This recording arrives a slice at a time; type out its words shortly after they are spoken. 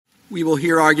We will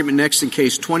hear argument next in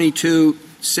Case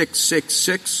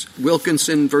 22-666,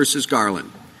 Wilkinson versus Garland.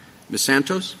 Ms.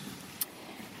 Santos?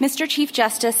 Mr. Chief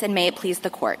Justice, and may it please the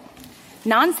Court,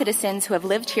 non-citizens who have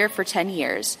lived here for 10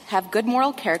 years, have good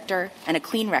moral character and a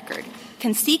clean record,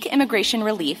 can seek immigration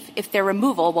relief if their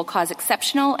removal will cause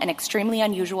exceptional and extremely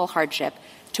unusual hardship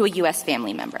to a U.S.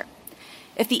 family member.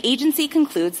 If the agency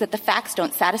concludes that the facts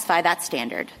don't satisfy that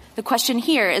standard, the question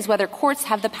here is whether courts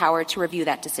have the power to review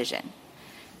that decision.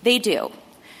 They do.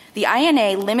 The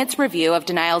INA limits review of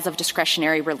denials of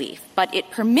discretionary relief, but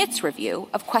it permits review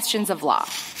of questions of law.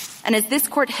 And as this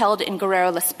Court held in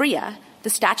Guerrero-Lasprilla, the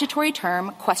statutory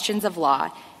term questions of law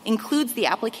includes the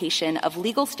application of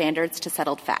legal standards to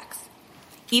settled facts.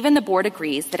 Even the Board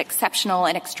agrees that exceptional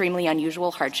and extremely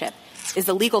unusual hardship is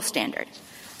a legal standard.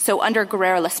 So under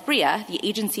Guerrero-Lasprilla, the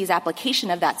agency's application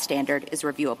of that standard is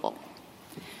reviewable.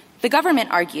 The government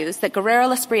argues that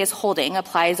Guerrero-Lasprilla's holding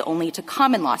applies only to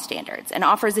common law standards and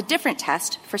offers a different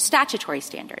test for statutory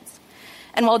standards.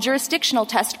 And while jurisdictional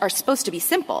tests are supposed to be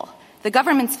simple, the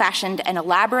government's fashioned an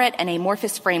elaborate and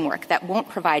amorphous framework that won't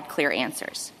provide clear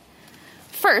answers.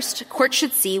 First, courts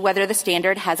should see whether the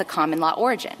standard has a common law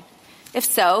origin. If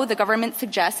so, the government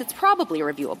suggests it's probably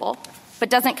reviewable, but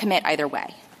doesn't commit either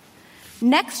way.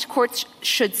 Next, courts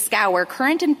should scour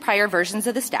current and prior versions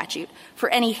of the statute for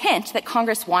any hint that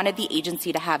Congress wanted the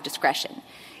agency to have discretion,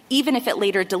 even if it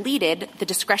later deleted the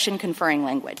discretion-conferring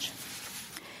language.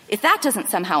 If that doesn't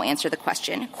somehow answer the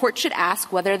question, courts should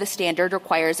ask whether the standard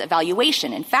requires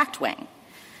evaluation and fact-weighing.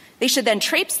 They should then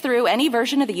traipse through any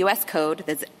version of the U.S. Code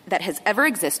that has ever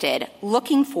existed,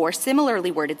 looking for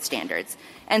similarly worded standards,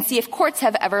 and see if courts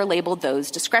have ever labeled those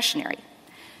discretionary.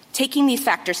 Taking these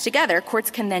factors together,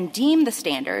 courts can then deem the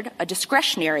standard a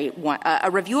discretionary one, a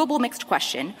reviewable mixed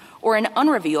question, or an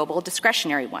unreviewable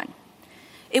discretionary one.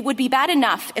 It would be bad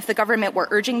enough if the government were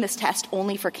urging this test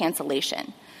only for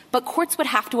cancellation, but courts would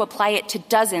have to apply it to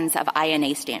dozens of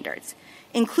INA standards,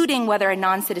 including whether a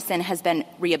non-citizen has been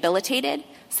rehabilitated,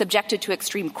 subjected to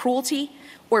extreme cruelty,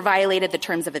 or violated the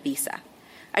terms of a visa.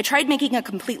 I tried making a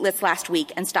complete list last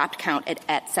week and stopped count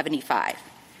at 75.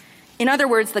 In other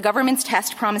words, the government's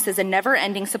test promises a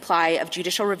never-ending supply of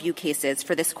judicial review cases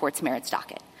for this Court's merits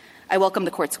docket. I welcome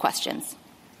the Court's questions.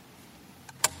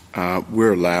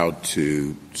 We're allowed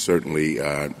to certainly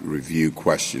review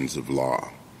questions of law.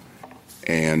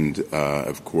 And,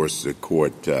 of course, the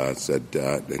Court said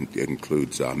it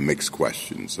includes mixed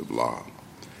questions of law.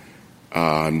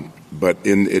 But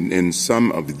in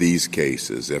some of these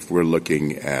cases, if we're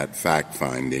looking at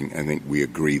fact-finding, I think we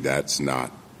agree that's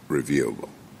not reviewable.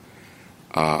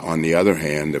 On the other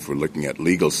hand, if we're looking at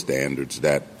legal standards,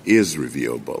 that is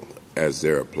reviewable as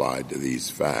they're applied to these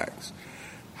facts.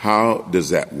 How does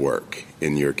that work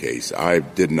in your case? I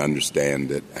didn't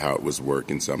understand how it would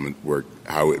work in some of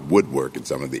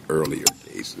the earlier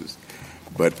cases.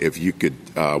 But if you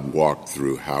could walk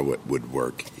through how it would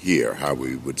work here, how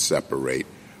we would separate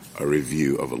a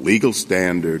review of a legal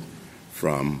standard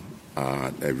from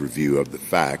a review of the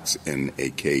facts in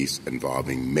a case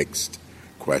involving mixed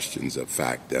questions of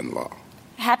fact and law.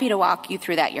 Happy to walk you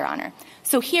through that, Your Honor.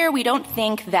 So here we don't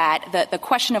think that the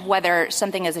question of whether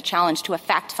something is a challenge to a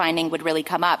fact-finding would really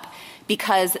come up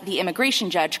because the immigration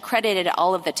judge credited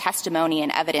all of the testimony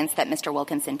and evidence that Mr.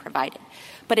 Wilkinson provided.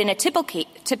 But in a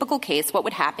typical case, what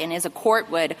would happen is a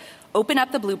court would open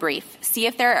up the blue brief, see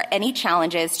if there are any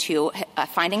challenges to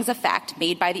findings of fact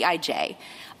made by the IJ,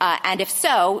 and if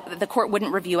so, the court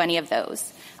wouldn't review any of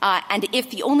those. And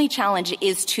if the only challenge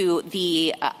is to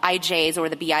the IJ's or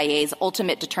the BIA's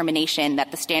ultimate determination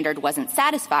that the standard wasn't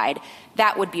satisfied,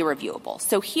 that would be reviewable.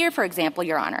 So here, for example,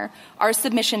 Your Honor, our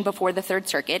submission before the Third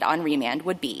Circuit on remand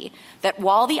would be that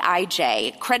while the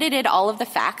IJ credited all of the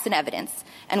facts and evidence,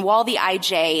 and while the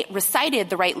IJ recited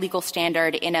the right legal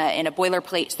standard in a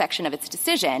boilerplate section of its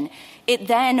decision, it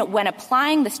then, when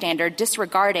applying the standard,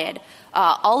 disregarded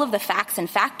all of the facts and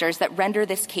factors that render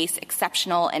this case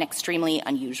exceptional and extremely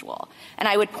unusual. And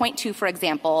I would point to, for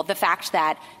example, the fact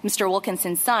that Mr.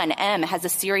 Wilkinson's son, M, has a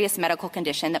serious medical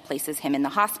condition that places him in the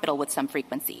hospital with some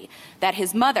frequency, that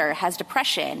his mother has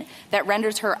depression that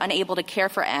renders her unable to care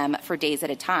for M for days at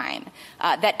a time,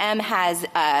 that M has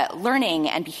learning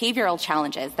and behavioral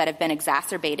challenges that have been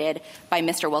exacerbated by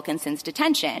Mr. Wilkinson's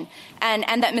detention,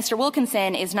 and that Mr.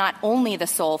 Wilkinson is not only the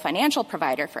sole financial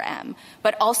provider for M,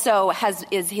 but also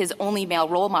is his only male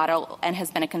role model and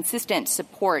has been a consistent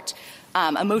support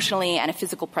emotionally and a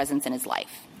physical presence in his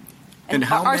life. And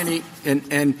how many?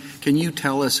 And can you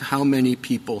tell us how many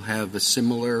people have a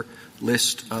similar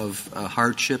list of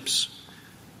hardships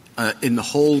in the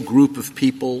whole group of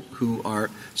people who are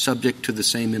subject to the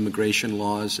same immigration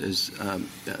laws as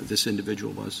this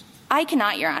individual was? I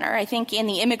cannot, Your Honor. I think in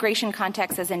the immigration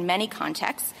context, as in many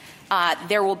contexts,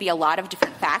 there will be a lot of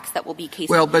different facts that will be case.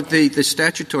 Well, but the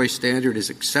statutory standard is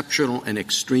exceptional and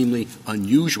extremely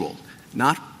unusual,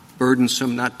 not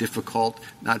burdensome, not difficult,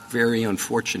 not very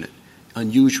unfortunate,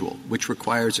 unusual, which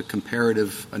requires a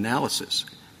comparative analysis.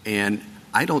 And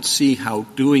I don't see how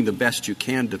doing the best you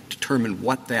can to determine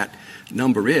what that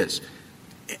number is.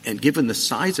 And given the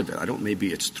size of it,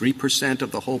 maybe it's 3%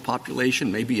 of the whole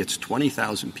population, maybe it's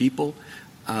 20,000 people.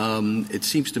 It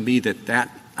seems to me that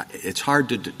it's hard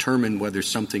to determine whether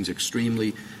something's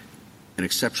extremely and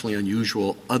exceptionally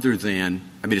unusual other than,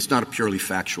 it's not a purely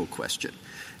factual question.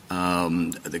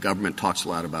 The government talks a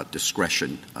lot about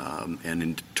discretion and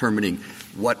in determining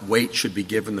what weight should be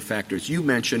given the factors you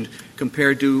mentioned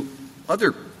compared to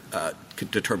other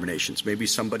determinations. Maybe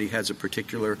somebody has a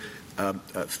particular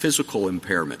physical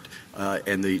impairment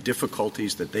and the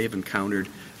difficulties that they've encountered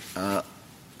are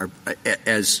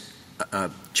as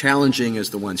challenging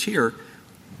as the ones here.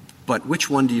 But which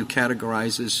one do you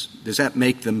categorize as – does that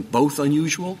make them both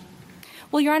unusual?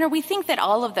 Well, Your Honor, we think that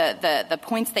all of the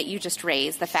points that you just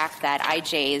raised, the fact that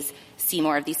IJs see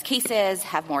more of these cases,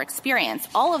 have more experience,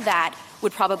 all of that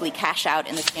would probably cash out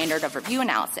in the standard of review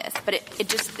analysis. But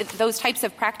those types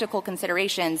of practical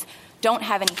considerations don't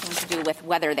have anything to do with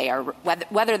whether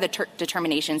the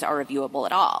determinations are reviewable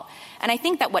at all. And I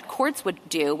think that what courts would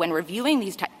do when reviewing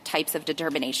these types of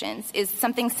determinations is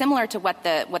something similar to what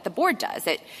the board does.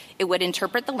 It would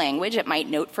interpret the language. It might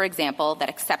note, for example, that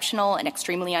exceptional and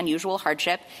extremely unusual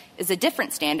hardship is a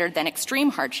different standard than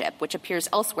extreme hardship, which appears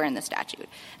elsewhere in the statute.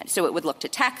 And so it would look to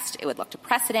text, it would look to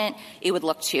precedent, it would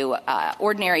look to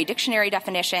ordinary dictionary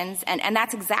definitions, and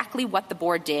that's exactly what the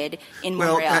board did in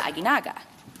Montreal-Aguinaga.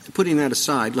 Putting that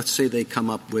aside, let's say they come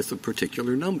up with a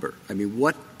particular number.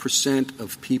 What percent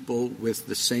of people with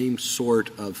the same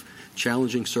sort of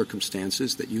challenging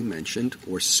circumstances that you mentioned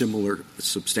or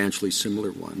substantially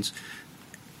similar ones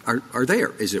are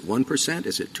there? Is it 1%?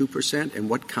 Is it 2%? And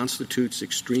what constitutes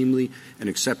extremely and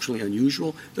exceptionally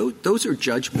unusual? Those are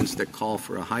judgments that call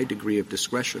for a high degree of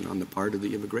discretion on the part of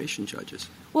the immigration judges.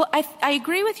 Well, I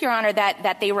agree with Your Honor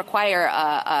that they require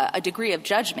a degree of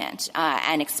judgment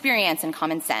and experience and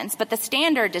common sense, but the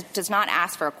standard does not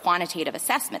ask for a quantitative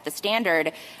assessment. The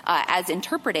standard, as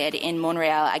interpreted in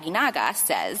Montreal-Aguinaga,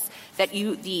 says that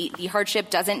the hardship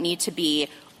doesn't need to be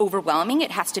overwhelming.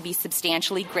 It has to be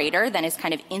substantially greater than is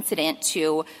kind of incident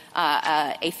to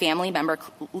a family member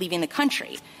leaving the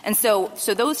country. And so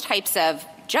those types of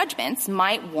judgments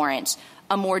might warrant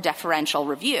a more deferential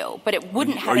review, but it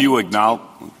wouldn't have.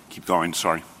 Keep going.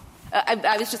 Sorry.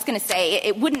 I was just going to say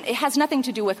it has nothing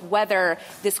to do with whether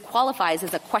this qualifies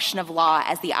as a question of law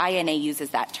as the INA uses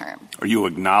that term. Are you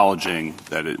acknowledging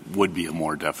that it would be a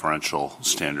more deferential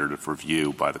standard of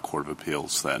review by the Court of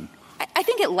Appeals then? I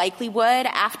think it likely would.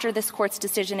 After this Court's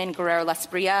decision in Guerrero-Las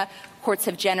Bria, courts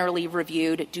have generally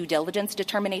reviewed due diligence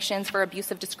determinations for abuse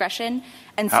of discretion.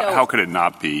 And so, how could it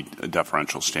not be a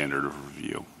deferential standard of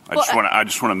review? I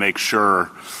just want to make sure,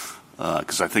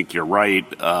 because I think you're right,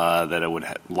 that it would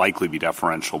likely be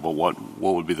deferential, but what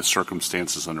would be the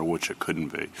circumstances under which it couldn't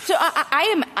be? So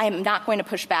I am not going to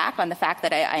push back on the fact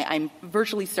that I'm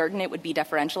virtually certain it would be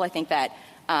deferential. I think that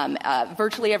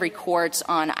virtually every court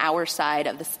on our side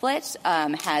of the split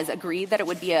has agreed that it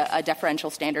would be a deferential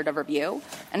standard of review,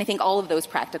 and I think all of those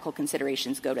practical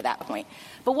considerations go to that point.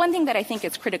 But one thing that I think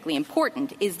is critically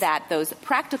important is that those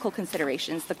practical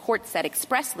considerations, the Court said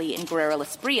expressly in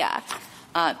Guerrero-Las Bria,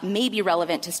 may be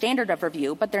relevant to standard of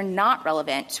review, but they're not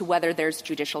relevant to whether there's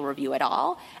judicial review at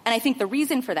all. And I think the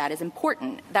reason for that is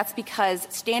important. That's because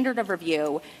standard of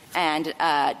review and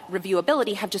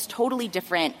reviewability have just totally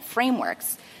different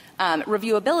frameworks.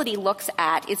 Reviewability looks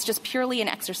at, it's just purely an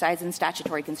exercise in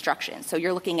statutory construction. So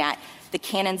you're looking at the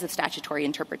canons of statutory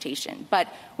interpretation. But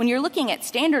when you're looking at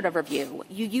standard of review,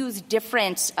 you use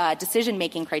different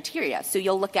decision-making criteria. So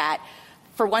you'll look at,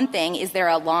 for one thing, is there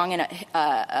a long and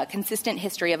a consistent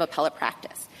history of appellate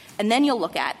practice? And then you'll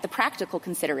look at the practical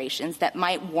considerations that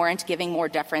might warrant giving more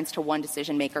deference to one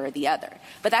decision-maker or the other.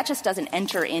 But that just doesn't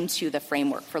enter into the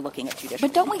framework for looking at judicial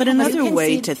review. But another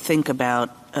way to think about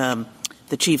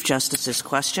the Chief Justice's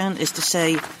question is to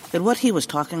say that what he was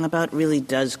talking about really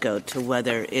does go to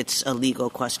whether it's a legal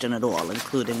question at all,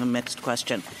 including a mixed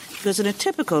question. Because in a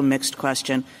typical mixed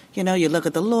question, you look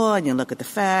at the law and you look at the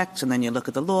facts and then you look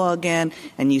at the law again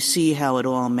and you see how it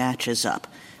all matches up.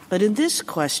 But in this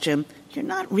question, you're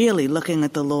not really looking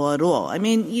at the law at all.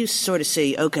 You sort of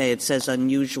see, okay, it says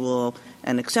unusual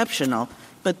and exceptional,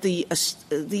 but the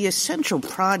essential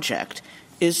project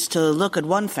is to look at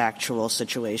one factual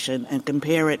situation and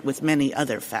compare it with many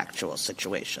other factual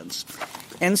situations.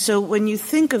 And so when you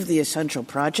think of the essential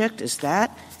project as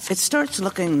that, it starts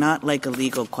looking not like a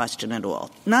legal question at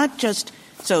all. Not just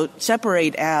 – so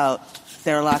separate out –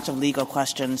 there are lots of legal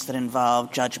questions that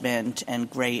involve judgment and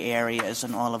gray areas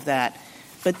and all of that.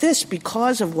 But this,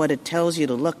 because of what it tells you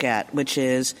to look at, which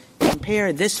is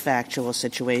compare this factual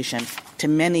situation to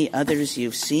many others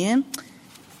you've seen,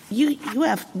 you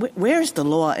have – where's the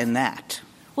law in that?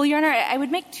 Well, Your Honor, I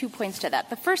would make 2 points to that.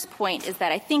 The first point is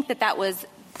that I think that was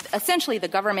essentially the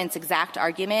government's exact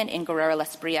argument in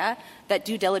Guerrero-Lasprilla, that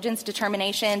due diligence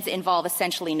determinations involve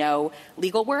essentially no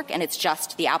legal work, and it's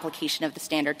just the application of the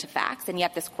standard to facts, and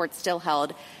yet this Court still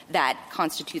held that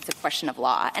constitutes a question of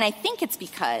law. And I think it's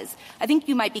because I think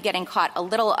you might be getting caught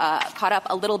up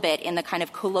a little bit in the kind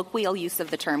of colloquial use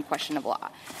of the term question of law.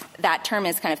 That term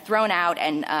is kind of thrown out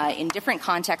and in different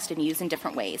contexts and used in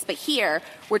different ways. But here,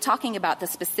 we're talking about the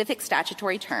specific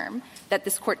statutory term that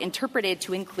this Court interpreted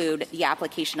to include the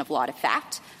application of law to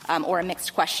fact, or a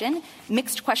mixed question.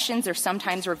 Mixed questions are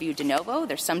sometimes reviewed de novo.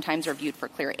 They're sometimes reviewed for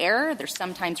clear error. They're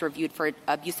sometimes reviewed for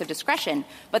abuse of discretion.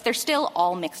 But they're still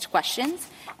all mixed questions.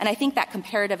 And I think that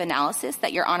comparative analysis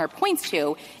that Your Honor points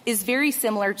to is very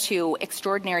similar to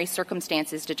extraordinary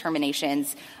circumstances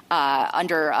determinations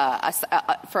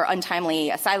for untimely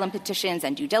asylum petitions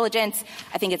and due diligence.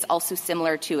 I think it's also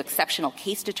similar to exceptional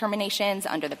case determinations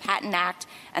under the Patent Act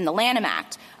and the Lanham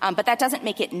Act. But that doesn't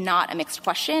make it not a mixed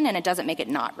question, and it doesn't make it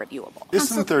not reviewable.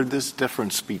 Isn't there this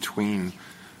difference between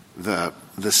the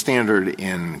standard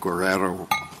in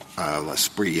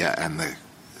Guerrero-Lasprilla and the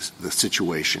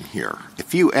situation here?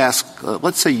 If you ask,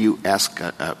 let's say you ask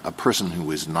a person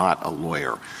who is not a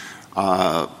lawyer,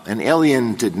 an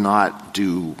alien did not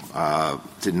do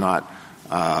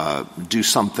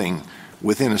something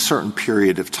within a certain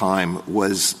period of time.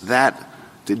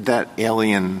 Did that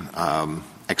alien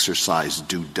exercise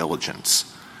due diligence?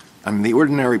 I mean, the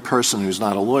ordinary person who's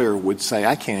not a lawyer would say,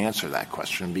 I can't answer that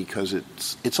question because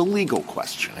it's a legal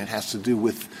question. It has to do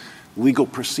with legal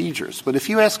procedures. But if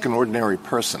you ask an ordinary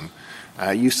person,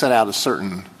 you set out a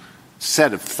certain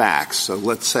set of facts. So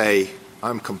let's say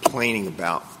I'm complaining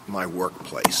about my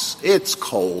workplace. It's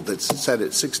cold. It's set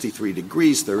at 63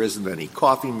 degrees. There isn't any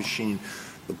coffee machine.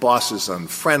 The boss is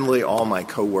unfriendly. All my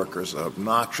coworkers are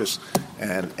obnoxious.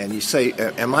 And you say,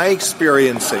 am I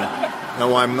experiencing –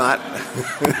 no, I'm not.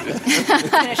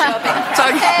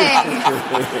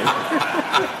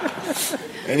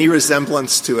 Any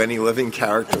resemblance to any living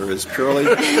character is purely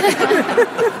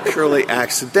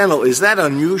accidental. Is that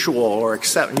unusual or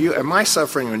am I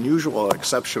suffering unusual or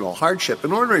exceptional hardship?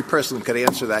 An ordinary person could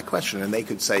answer that question, and they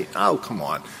could say, oh, come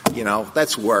on,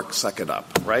 that's work, suck it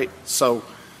up, right? So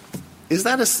is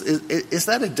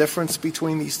that a difference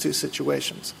between these two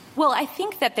situations? Well, I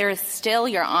think that there is still,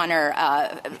 Your Honor,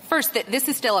 first, this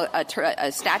is still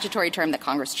a statutory term that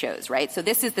Congress chose, right? So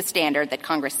this is the standard that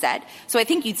Congress set. So I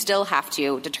think you'd still have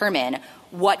to determine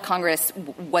what Congress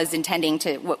was intending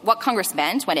to, what Congress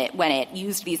meant when it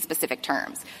used these specific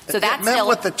terms. So that's meant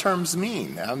what the terms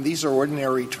mean. These are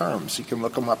ordinary terms. You can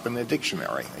look them up in a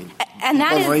dictionary. And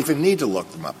that you don't even need to look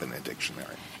them up in a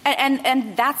dictionary.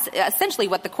 And that's essentially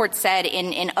what the Court said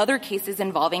in other cases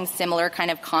involving similar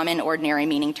kind of common ordinary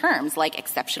meaning terms, like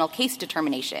exceptional case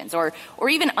determinations or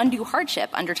even undue hardship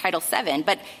under Title VII.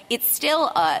 But it's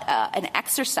still an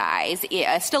exercise,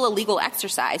 still a legal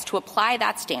exercise to apply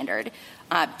that standard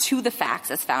to the facts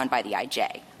as found by the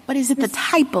IJ. But is it the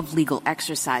type of legal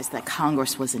exercise that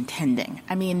Congress was intending?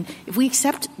 I mean, if we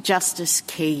accept Justice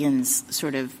Kagan's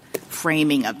sort of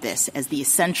framing of this as the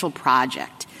essential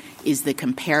project is the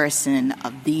comparison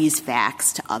of these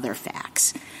facts to other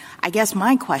facts, I guess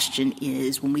my question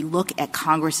is, when we look at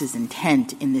Congress's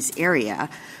intent in this area,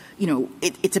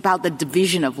 it's about the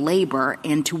division of labor,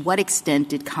 and to what extent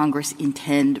did Congress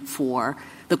intend for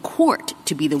the court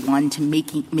to be the one to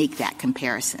make that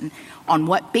comparison? On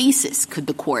what basis could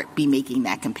the court be making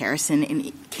that comparison?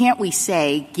 And can't we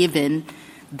say, given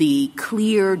the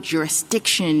clear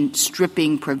jurisdiction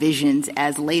stripping provisions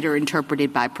as later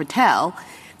interpreted by Patel,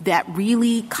 that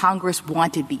really Congress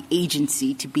wanted the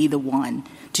agency to be the one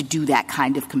to do that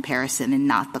kind of comparison and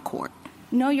not the court?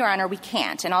 No, Your Honor, we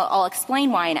can't. And I'll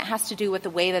explain why, and it has to do with the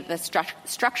way that the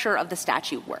structure of the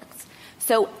statute works.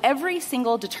 So every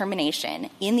single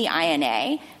determination in the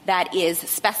INA that is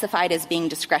specified as being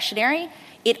discretionary,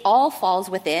 it all falls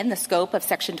within the scope of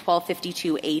Section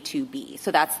 1252A2B.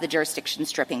 So that's the jurisdiction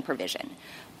stripping provision.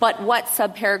 But what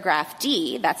subparagraph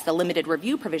D, that's the limited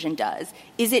review provision, does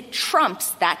is it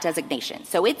trumps that designation.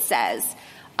 So it says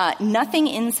nothing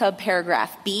in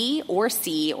subparagraph B or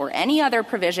C or any other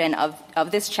provision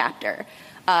of this chapter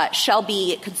shall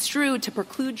be construed to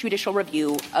preclude judicial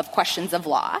review of questions of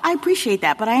law. I appreciate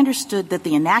that, but I understood that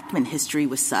the enactment history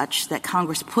was such that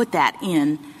Congress put that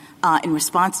in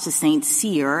response to St.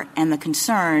 Cyr and the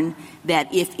concern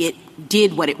that if it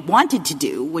did what it wanted to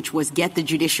do, which was get the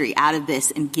judiciary out of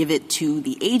this and give it to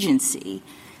the agency,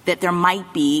 that there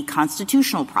might be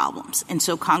constitutional problems. And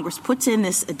so Congress puts in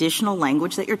this additional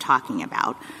language that you're talking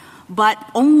about, but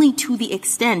only to the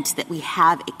extent that we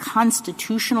have a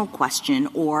constitutional question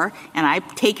or, and I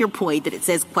take your point that it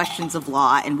says questions of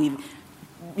law, and we've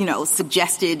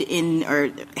suggested in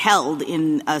or held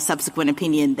in a subsequent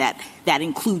opinion that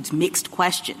includes mixed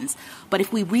questions. But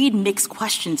if we read mixed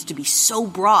questions to be so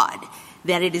broad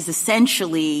that it is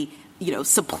essentially,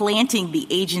 supplanting the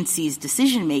agency's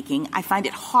decision-making, I find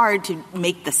it hard to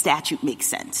make the statute make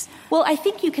sense. Well, I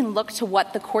think you can look to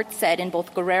what the court said in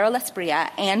both Guerrero-Lasprilla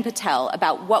and Patel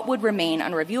about what would remain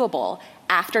unreviewable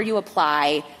after you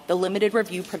apply the limited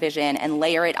review provision and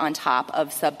layer it on top of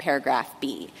subparagraph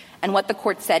B. And what the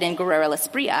court said in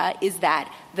Guerrero-Lasprilla is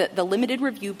that the limited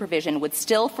review provision would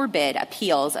still forbid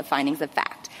appeals of findings of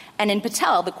fact. And in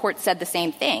Patel, the court said the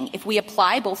same thing. If we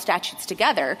apply both statutes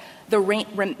together, the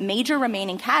major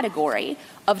remaining category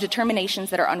of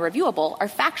determinations that are unreviewable are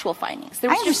factual findings.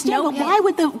 I understand,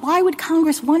 but why would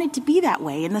Congress want it to be that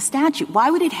way in the statute?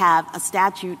 Why would it have a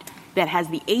statute that has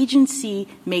the agency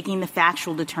making the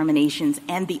factual determinations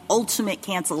and the ultimate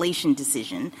cancellation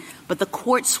decision, but the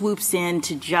court swoops in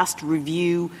to just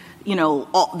review,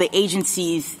 the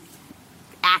agency's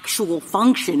actual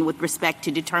function with respect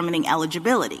to determining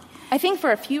eligibility? I think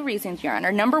for a few reasons, Your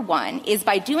Honor. Number one is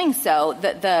by doing so,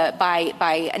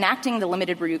 by enacting the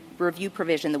limited review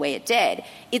provision the way it did,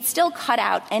 it still cut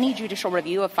out any judicial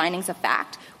review of findings of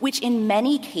fact, which in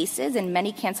many cases, in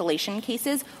many cancellation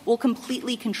cases, will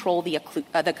completely control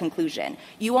the conclusion.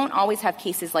 You won't always have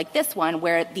cases like this one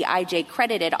where the IJ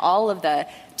credited all of the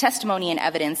testimony and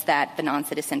evidence that the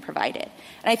non-citizen provided.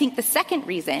 And I think the second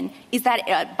reason is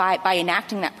that by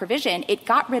enacting that provision, it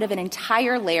got rid of an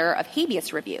entire layer of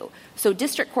habeas review. So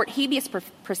district court habeas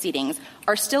proceedings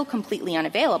are still completely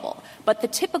unavailable. But the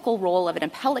typical role of an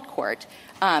appellate court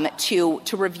to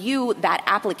review that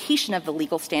application of the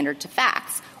legal standard to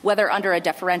facts, whether under a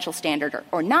deferential standard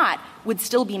or not, would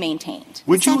still be maintained.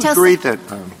 Would you agree that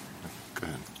go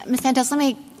ahead. Ms. Santos, let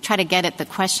me try to get at the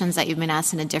questions that you've been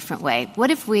asked in a different way.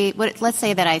 Let's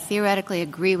say that I theoretically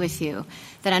agree with you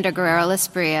that under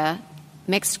Guerrero-Lasprilla,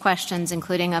 mixed questions,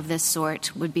 including of this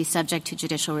sort, would be subject to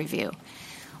judicial review.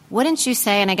 Wouldn't you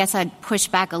say, and I guess I'd push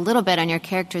back a little bit on your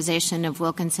characterization of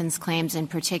Wilkinson's claims in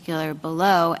particular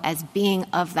below as being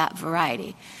of that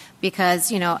variety?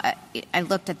 Because, I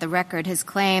looked at the record, his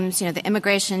claims, he claimed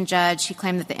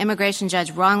that the immigration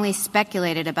judge wrongly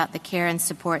speculated about the care and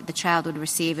support the child would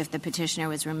receive if the petitioner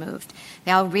was removed.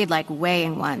 They all read like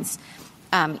weighing ones.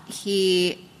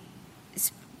 He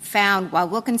found while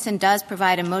Wilkinson does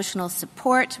provide emotional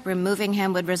support, removing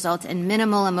him would result in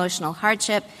minimal emotional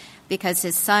hardship because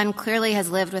his son clearly has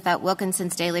lived without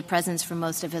Wilkinson's daily presence for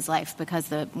most of his life because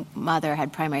the mother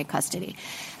had primary custody.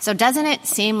 So doesn't it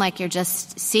seem like you're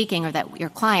just seeking, or that your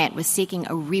client was seeking, a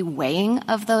reweighing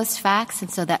of those facts,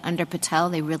 and so that under Patel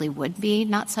they really would be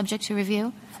not subject to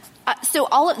review? So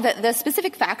all of the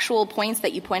specific factual points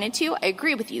that you pointed to, I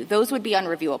agree with you. Those would be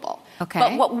unreviewable. Okay.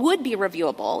 But what would be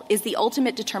reviewable is the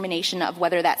ultimate determination of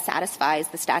whether that satisfies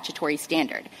the statutory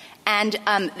standard. And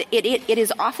it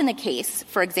is often the case,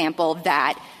 for example,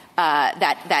 that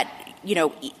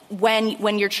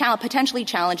when you're potentially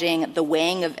challenging the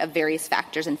weighing of various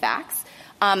factors and facts,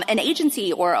 an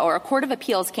agency or a court of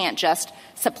appeals can't just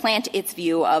supplant its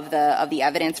view of the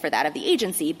evidence for that of the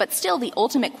agency, but still the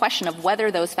ultimate question of whether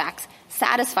those facts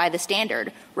satisfy the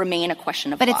standard remain a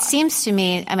question of law. But it seems to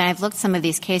me, I've looked some of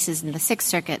these cases and the Sixth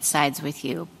Circuit sides with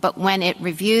you, but when it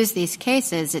reviews these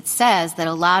cases, it says that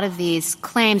a lot of these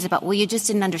claims about, well, you just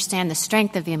didn't understand the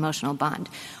strength of the emotional bond,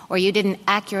 or you didn't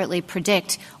accurately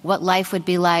predict what life would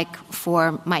be like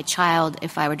for my child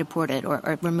if I were deported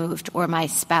or removed, or my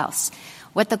spouse.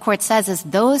 What the court says is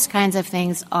those kinds of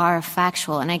things are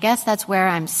factual. And I guess that's where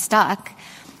I'm stuck,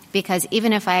 because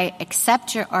even if I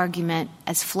accept your argument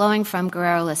as flowing from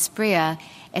Guerrero-Lasprilla,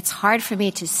 it's hard for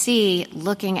me to see,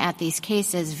 looking at these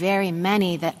cases, very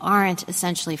many that aren't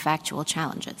essentially factual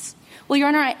challenges. Well, Your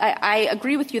Honor, I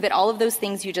agree with you that all of those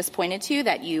things you just pointed to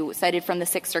that you cited from the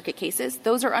Sixth Circuit cases,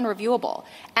 those are unreviewable.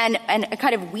 And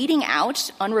kind of weeding out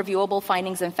unreviewable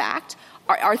findings in fact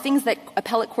are things that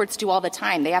appellate courts do all the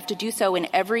time. They have to do so in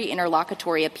every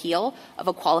interlocutory appeal of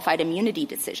a qualified immunity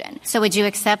decision. So would you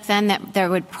accept then that there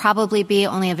would probably be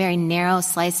only a very narrow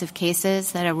slice of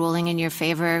cases that a ruling in your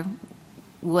favor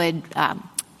would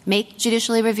make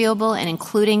judicially reviewable and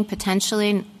including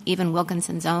potentially even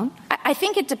Wilkinson's own? I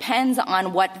think it depends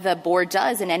on what the board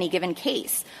does in any given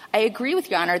case. I agree with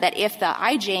Your Honor that if the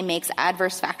IJ makes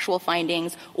adverse factual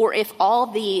findings or if all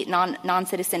the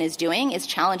non-citizen is doing is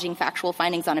challenging factual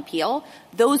findings on appeal,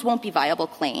 those won't be viable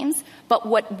claims. But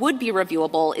what would be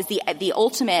reviewable is the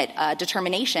ultimate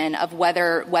determination of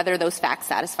whether those facts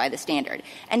satisfy the standard.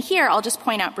 And here I'll just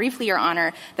point out briefly, Your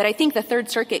Honor, that I think the Third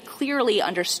Circuit clearly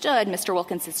understood Mr.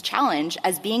 Wilkinson's challenge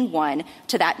as being one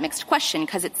to that mixed question,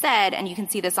 because it said, and you can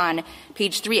see this on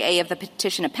page 3A of the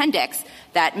petition appendix,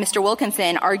 that Mr.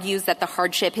 Wilkinson argues that the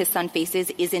hardship his son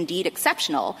faces is indeed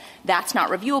exceptional. That's not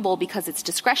reviewable because it's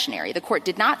discretionary. The court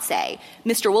did not say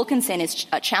Mr. Wilkinson is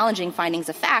challenging findings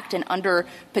of fact, and under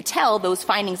Patel, those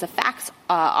findings of facts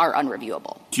are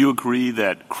unreviewable. Do you agree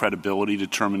that credibility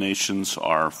determinations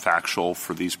are factual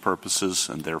for these purposes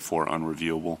and therefore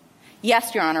unreviewable?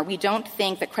 Yes, Your Honor. We don't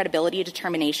think that credibility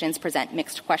determinations present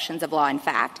mixed questions of law and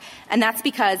fact. And that's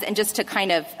because, and just to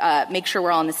kind of make sure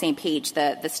we're all on the same page,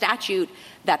 the statute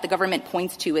that the government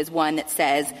points to is one that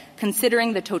says,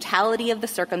 considering the totality of the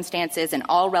circumstances and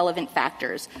all relevant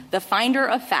factors, the finder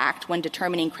of fact, when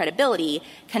determining credibility,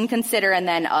 can consider and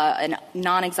then a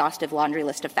non-exhaustive laundry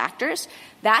list of factors.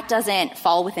 That doesn't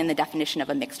fall within the definition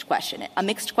of a mixed question. A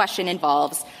mixed question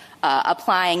involves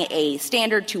applying a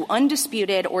standard to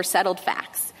undisputed or settled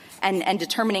facts and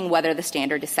determining whether the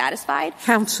standard is satisfied.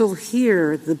 Counsel,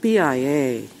 here the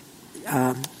BIA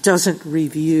doesn't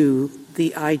review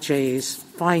the IJ's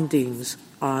findings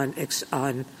on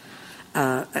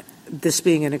this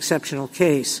being an exceptional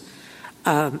case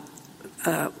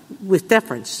with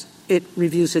deference. It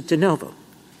reviews it de novo.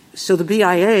 So the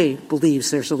BIA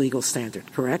believes there's a legal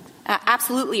standard, correct?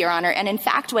 Absolutely, Your Honor. And in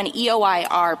fact, when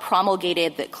EOIR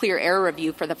promulgated the clear error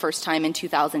review for the first time in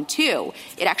 2002,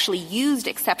 it actually used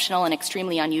exceptional and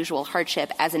extremely unusual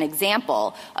hardship as an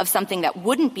example of something that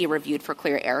wouldn't be reviewed for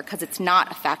clear error because it's not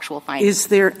a factual finding. Is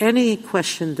there any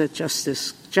question that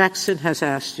Justice Jackson has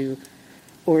asked you,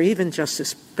 or even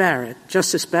Justice Barrett?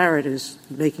 Justice Barrett is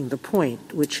making the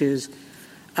point, which is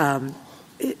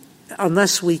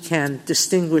unless we can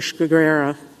distinguish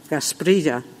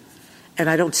Guerrero-Gasprilla, and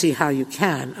I don't see how you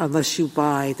can unless you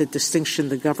buy the distinction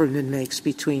the government makes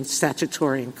between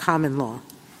statutory and common law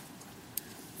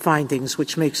findings,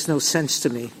 which makes no sense to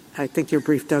me. I think your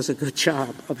brief does a good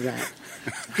job of that.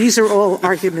 These are all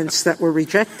arguments that were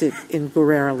rejected in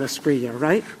Guerrero-Gasprilla,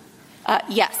 right?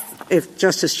 Yes. If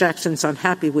Justice Jackson's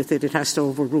unhappy with it, it has to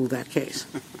overrule that case.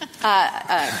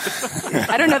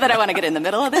 I don't know that I want to get in the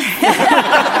middle of this. Can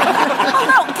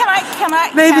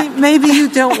I? Maybe you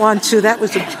don't want to. That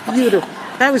was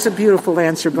a beautiful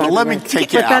answer. By the way. Let me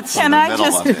take you out from the middle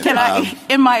of it. Can I,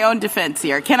 in my own defense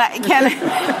here, can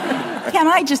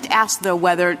I just ask though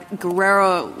whether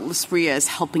Guerrero-Gasprilla is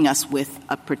helping us with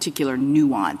a particular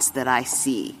nuance that I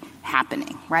see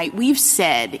happening, right? We've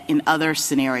said in other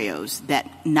scenarios that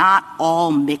not all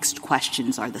mixed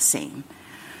questions are the same.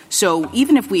 So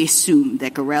even if we assume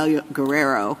that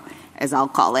Guerrero, as I'll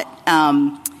call it,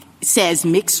 says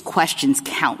mixed questions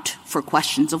count for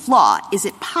questions of law, is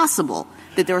it possible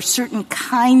that there are certain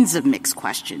kinds of mixed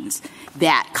questions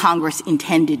that Congress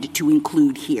intended to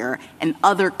include here and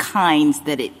other kinds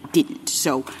that it didn't?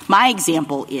 So my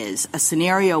example is a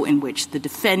scenario in which the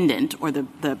defendant or the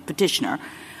petitioner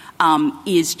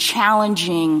is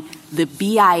challenging the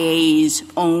BIA's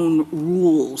own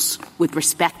rules with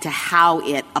respect to how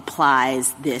it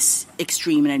applies this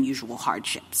extreme and unusual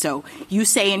hardship. So you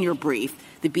say in your brief,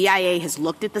 the BIA has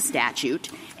looked at the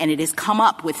statute and it has come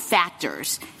up with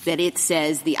factors that it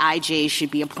says the IJ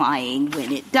should be applying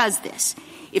when it does this.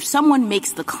 If someone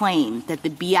makes the claim that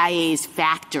the BIA's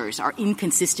factors are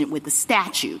inconsistent with the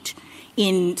statute,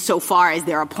 in so far as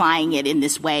they're applying it in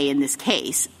this way in this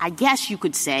case, I guess you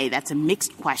could say that's a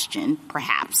mixed question,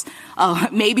 perhaps.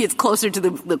 Maybe it's closer to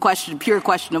the pure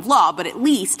question of law, but at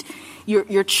least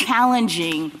you're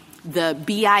challenging the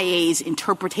BIA's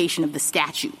interpretation of the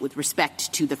statute with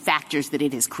respect to the factors that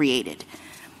it has created.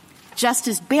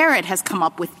 Justice Barrett has come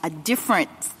up with a different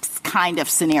kind of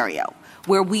scenario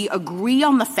where we agree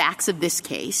on the facts of this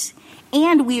case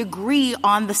and we agree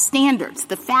on the standards,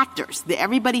 the factors.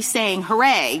 Everybody's saying,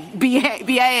 hooray,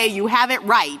 BIA, you have it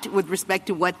right with respect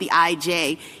to what the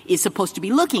IJ is supposed to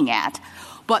be looking at.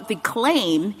 But the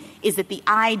claim is that the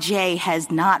IJ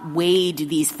has not weighed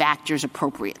these factors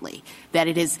appropriately, that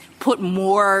it has put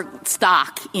more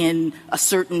stock in a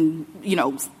certain,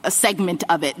 a segment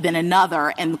of it than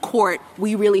another, and the court,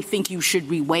 we really think you should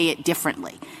reweigh it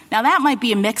differently. Now, that might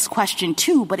be a mixed question,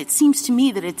 too, but it seems to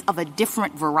me that it's of a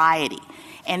different variety.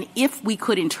 And if we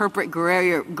could interpret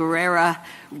Guerrero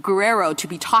to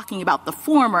be talking about the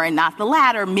former and not the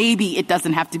latter, maybe it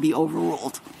doesn't have to be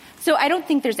overruled. So I don't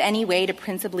think there's any way to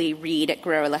principally read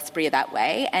Guerrero-Lasprilla that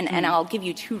way, and I'll give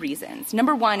you two reasons.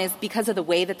 Number one is because of the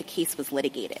way that the case was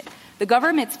litigated. The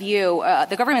government's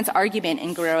argument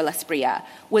in Guerrero-Lasprilla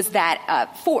was that,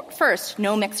 first,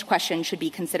 no mixed questions should be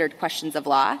considered questions of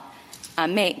law.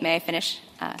 May I finish,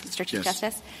 Mr. Chief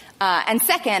Justice? And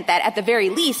second, that at the very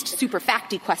least, super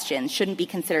facti questions shouldn't be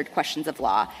considered questions of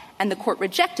law, and the court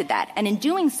rejected that. And in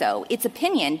doing so, its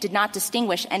opinion did not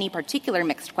distinguish any particular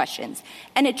mixed questions,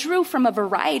 and it drew from a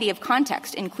variety of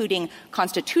contexts, including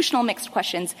constitutional mixed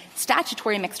questions,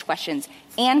 statutory mixed questions,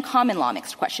 and common law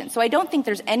mixed questions. So I don't think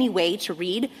there's any way to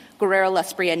read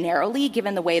Guerrero-Lasprilla narrowly,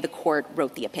 given the way the court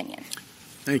wrote the opinion.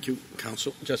 Thank you,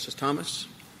 counsel. Justice Thomas?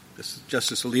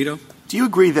 Justice Alito? Do you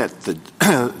agree that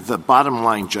the bottom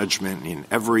line judgment in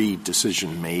every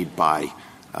decision made by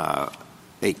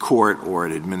a court or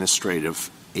an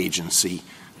administrative agency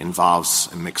involves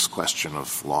a mixed question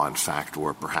of law and fact,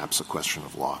 or perhaps a question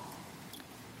of law?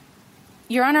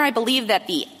 Your Honor, I believe that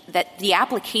the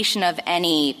application of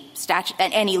any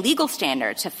legal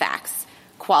standard to facts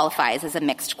qualifies as a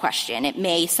mixed question. It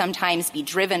may sometimes be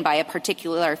driven by a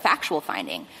particular factual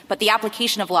finding, but the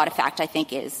application of law to fact, I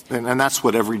think, is. And that's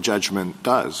what every judgment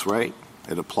does, right?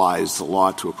 It applies the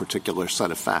law to a particular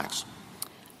set of facts.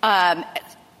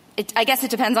 I guess it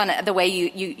depends on the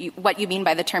way what you mean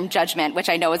by the term judgment, which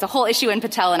I know is a whole issue in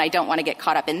Patel, and I don't want to get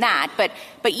caught up in that.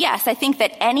 But yes, I think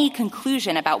that any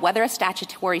conclusion about whether a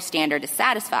statutory standard is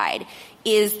satisfied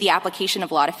is the application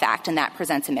of law to fact, and that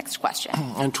presents a mixed question.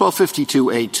 And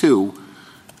 1252A2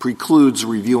 precludes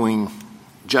reviewing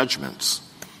judgments.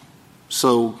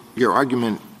 So your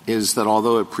argument is that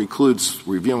although it precludes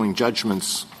reviewing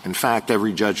judgments, in fact,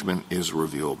 every judgment is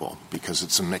reviewable because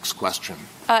it's a mixed question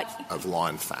of law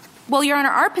and fact. Well, Your Honor,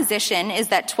 our position is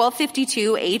that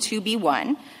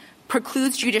 1252A2B1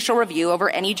 precludes judicial review over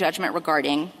any judgment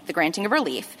regarding the granting of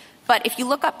relief. But if you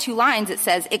look up two lines, it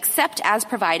says, except as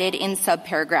provided in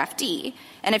subparagraph D.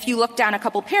 And if you look down a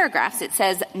couple paragraphs, it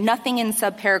says, nothing in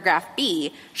subparagraph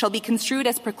B shall be construed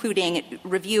as precluding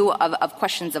review of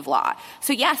questions of law.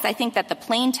 So, yes, I think that the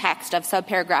plain text of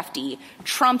subparagraph D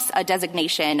trumps a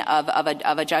designation of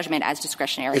a judgment as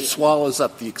discretionary. It swallows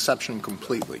up the exception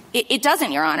completely. It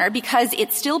doesn't, Your Honor, because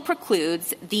it still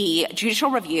precludes the judicial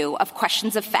review of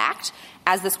questions of fact,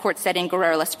 as this Court said in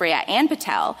Guerrero-Lasprilla and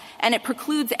Patel, and it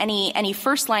precludes any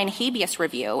first-line habeas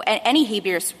review, any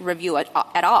habeas review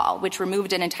at all, which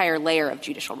removed an entire layer of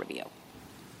judicial review.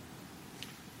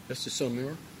 Justice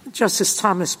Sotomayor? Justice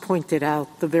Thomas pointed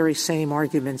out the very same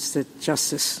arguments that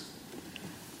Justice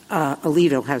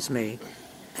Alito has made,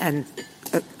 and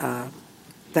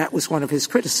that was one of his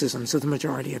criticisms of the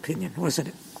majority opinion, wasn't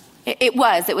it? It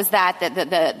was. It was that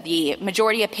the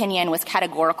majority opinion was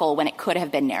categorical when it could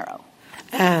have been narrow.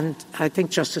 And I think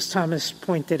Justice Thomas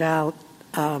pointed out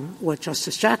what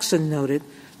Justice Jackson noted,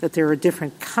 that there are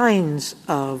different kinds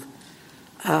of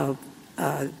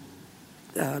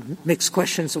mixed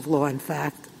questions of law and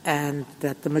fact, and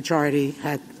that the majority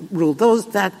had ruled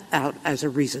that out as a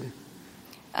reason.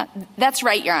 That's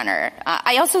right, Your Honor.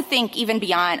 I also think even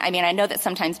beyond, I know that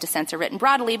sometimes dissents are written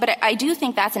broadly, but I do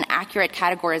think that's an accurate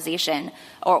categorization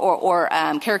or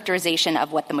characterization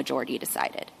of what the majority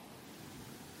decided.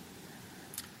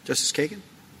 Justice Kagan?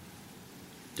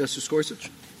 Justice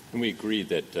Gorsuch? And we agree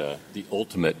that the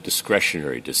ultimate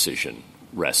discretionary decision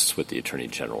rests with the Attorney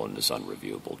General and is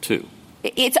unreviewable, too.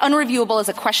 It's unreviewable as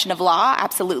a question of law,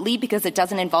 absolutely, because it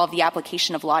doesn't involve the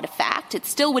application of law to fact. It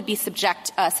still would be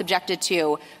subjected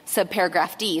to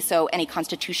subparagraph D, so any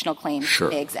constitutional claim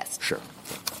may exist. Sure.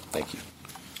 Thank you.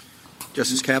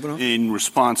 Justice Kavanaugh? In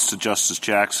response to Justice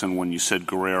Jackson, when you said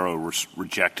Guerrero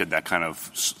rejected that kind of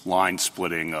line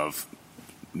splitting of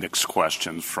mixed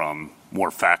questions from more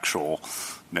factual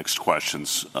mixed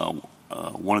questions,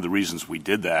 one of the reasons we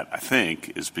did that, I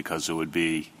think, is because it would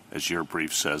be, as your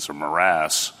brief says, a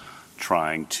morass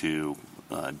trying to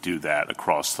do that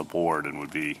across the board, and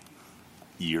would be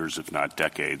years, if not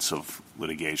decades, of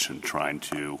litigation trying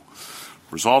to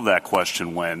resolve that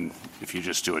question when, if you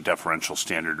just do a deferential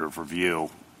standard of review,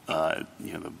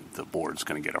 the board's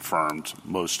going to get affirmed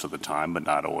most of the time, but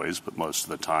not always, but most of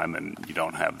the time, and you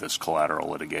don't have this collateral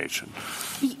litigation.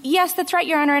 Yes, that's right,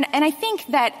 Your Honor. And I think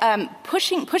that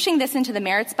pushing this into the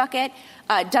merits bucket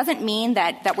doesn't mean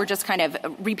that we're just kind of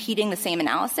repeating the same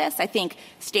analysis. I think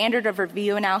standard of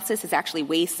review analysis is actually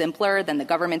way simpler than the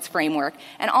government's framework.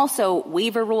 And also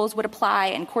waiver rules would apply,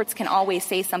 and courts can always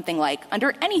say something like,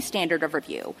 under any standard of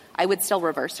review, I would still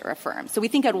reverse or affirm. So we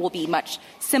think it will be much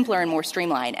simpler and more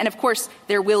streamlined. And, of course,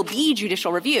 there will be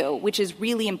judicial review, which is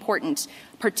really important,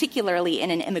 particularly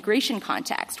in an immigration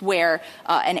context where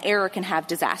an error can have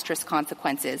disastrous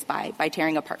consequences by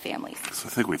tearing apart families. So I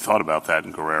think we thought about that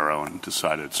in Guerrero and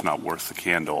decided it's not worth the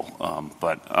candle.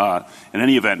 But in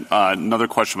any event, another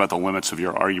question about the limits of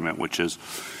your argument, which is,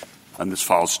 and this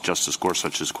follows Justice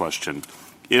Gorsuch's question,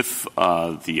 if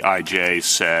the IJ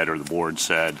said or the board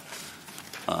said,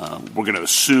 we're going to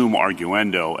assume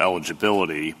arguendo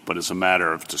eligibility, but as a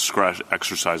matter of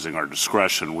exercising our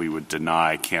discretion, we would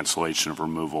deny cancellation of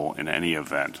removal in any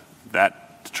event.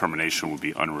 That determination would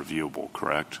be unreviewable,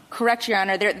 correct? Correct, Your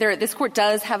Honor. This Court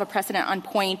does have a precedent on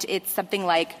point. It's something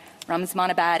like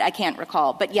Ramzmanabad. I can't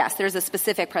recall. But, yes, there's a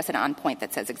specific precedent on point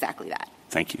that says exactly that.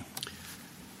 Thank you.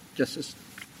 Justice?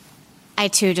 I,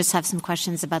 too, just have some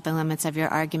questions about the limits of your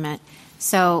argument.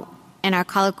 So in our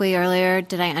colloquy earlier,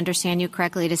 did I understand you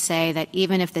correctly to say that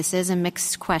even if this is a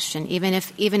mixed question, even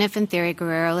if in theory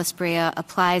Guerrero-Lasprilla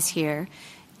applies here,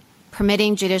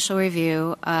 permitting judicial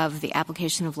review of the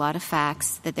application of law to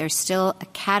facts, that there's still a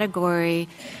category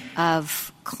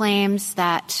of claims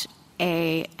that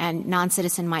a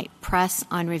non-citizen might press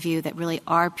on review that really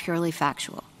are purely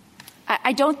factual?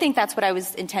 I don't think that's what I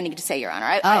was intending to say, Your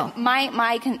Honor.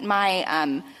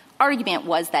 My argument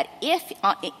was that if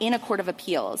in a court of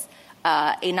appeals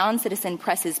a non-citizen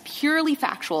presses purely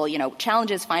factual,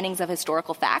 challenges findings of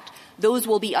historical fact, those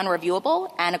will be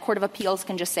unreviewable, and a court of appeals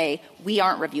can just say, we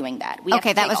aren't reviewing that.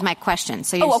 That was my question.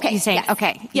 So you're saying, yes.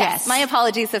 Okay, yes. My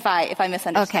apologies if I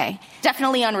misunderstood. Okay.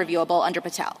 Definitely unreviewable under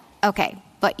Patel. Okay.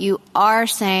 But you are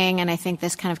saying, and I think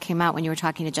this kind of came out when you were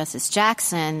talking to Justice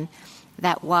Jackson,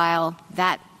 that while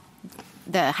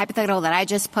the hypothetical that I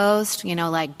just posed,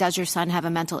 like, does your son have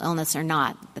a mental illness or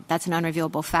not, that's an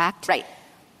unreviewable fact. Right.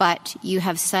 But you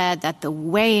have said that the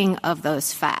weighing of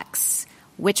those facts,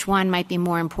 which one might be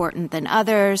more important than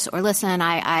others, or listen,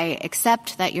 I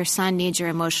accept that your son needs your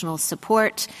emotional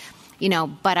support,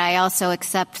 but I also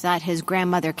accept that his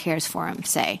grandmother cares for him,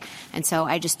 say. And so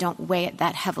I just don't weigh it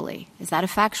that heavily. Is that a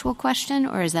factual question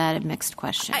or is that a mixed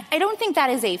question? I don't think that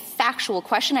is a factual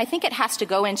question. I think it has to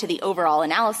go into the overall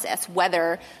analysis,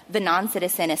 whether the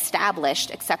non-citizen established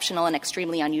exceptional and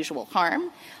extremely unusual harm.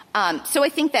 So I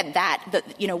think that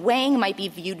weighing might be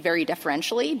viewed very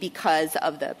differentially because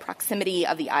of the proximity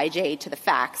of the IJ to the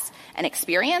facts and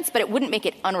experience, but it wouldn't make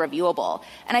it unreviewable.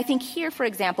 And I think here, for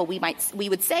example, we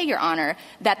would say, Your Honor,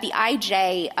 that the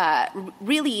IJ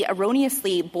really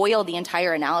erroneously boiled the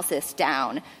entire analysis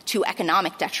down to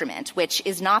economic detriment, which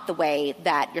is not the way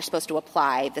that you're supposed to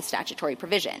apply the statutory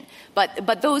provision. But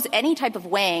any type of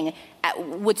weighing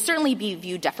would certainly be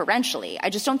viewed deferentially.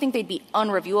 I just don't think they'd be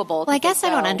unreviewable. Well, I guess I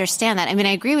don't understand that. I mean,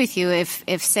 I agree with you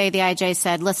if say, the IJ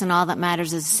said, listen, all that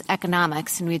matters is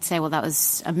economics, and we'd say, well, that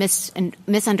was a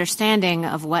misunderstanding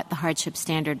of what the hardship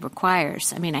standard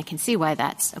requires. I mean, I can see why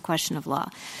that's a question of law.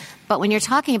 But when you're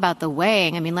talking about the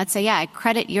weighing, I mean, let's say, I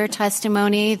credit your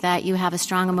testimony that you have a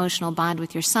strong emotional bond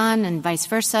with your son and vice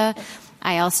versa.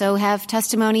 I also have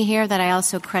testimony here that I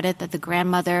also credit that the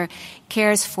grandmother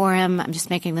cares for him. I'm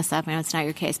just making this up. I know it's not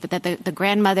your case, but that the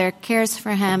grandmother cares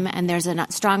for him and there's a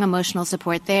strong emotional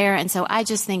support there. And so I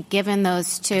just think given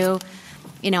those two,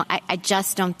 I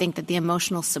just don't think that the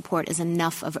emotional support is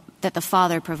enough that the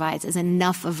father provides is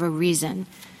enough of a reason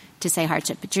to say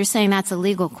hardship. But you're saying that's a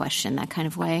legal question, that kind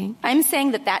of way? I'm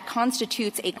saying that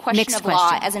constitutes a question of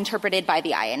law as interpreted by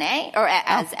the INA, or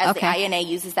as the INA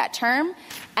uses that term,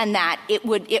 and that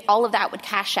all of that would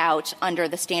cash out under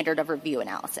the standard of review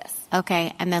analysis.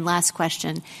 Okay. And then last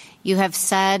question. You have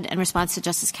said in response to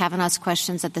Justice Kavanaugh's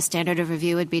questions that the standard of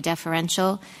review would be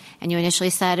deferential, and you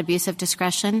initially said abuse of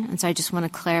discretion. And so I just want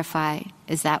to clarify,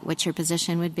 is that what your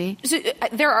position would be? So,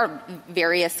 there are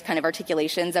various kind of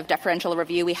articulations of deferential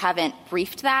review. We haven't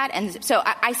briefed that. And so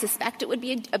I suspect it would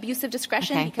be abuse of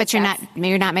discretion. Okay. But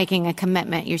you're not making a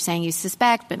commitment. You're saying you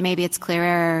suspect, but maybe it's clear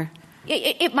error.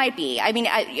 It might be. I mean,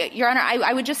 Your Honor,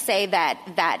 I would just say that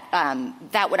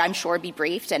would, I'm sure, be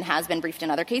briefed and has been briefed in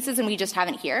other cases, and we just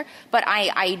haven't here. But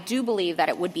I do believe that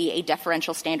it would be a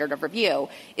deferential standard of review.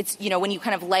 It's, when you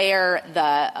kind of layer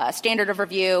the standard of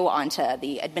review onto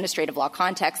the administrative law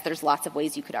context, there's lots of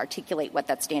ways you could articulate what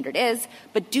that standard is.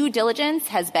 But due diligence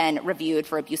has been reviewed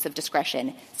for abuse of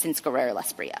discretion since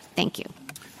Guerrero-Lasprilla. Thank you.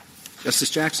 Justice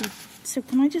Jackson? So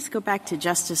can I just go back to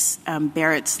Justice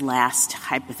Barrett's last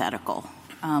hypothetical,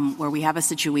 where we have a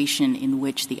situation in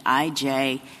which the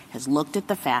IJ has looked at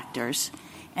the factors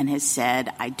and has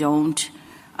said, I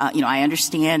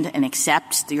understand and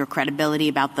accept your credibility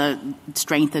about the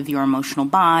strength of your emotional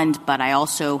bond, but I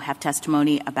also have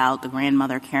testimony about the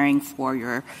grandmother caring for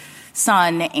your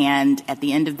son, and at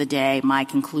the end of the day, my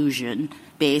conclusion,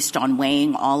 based on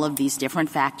weighing all of these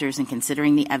different factors and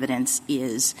considering the evidence,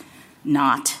 is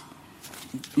not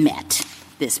met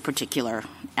this particular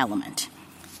element.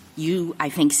 You, I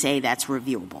think, say that's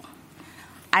reviewable.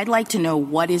 I'd like to know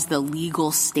what is the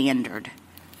legal standard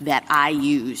that I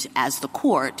use as the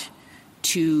court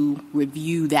to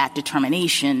review that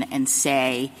determination and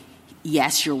say,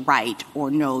 yes, you're right, or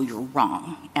no, you're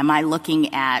wrong. Am I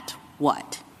looking at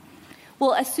what?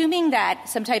 Well, assuming that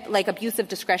some type, like abuse of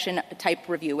discretion type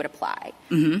review would apply,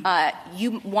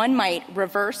 one might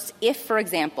reverse if, for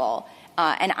example,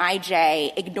 an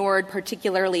IJ ignored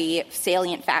particularly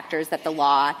salient factors that the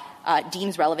law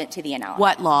deems relevant to the analysis.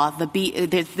 What law?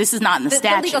 This is not in the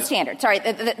statute. The legal standard. Sorry,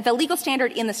 the legal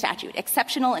standard in the statute.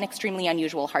 Exceptional and extremely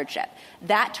unusual hardship.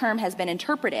 That term has been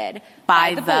interpreted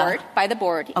by the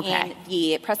board in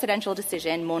the precedential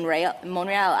decision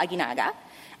Monreal-Aguinaga.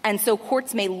 And so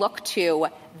courts may look to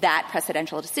that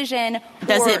precedential decision.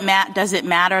 Does it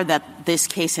matter that this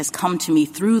case has come to me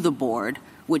through the board,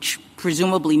 which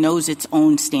presumably knows its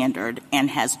own standard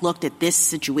and has looked at this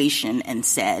situation and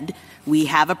said, we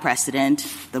have a precedent,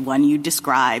 the one you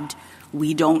described,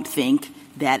 we don't think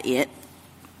that it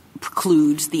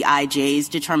precludes the IJ's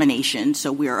determination,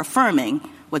 so we're affirming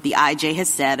what the IJ has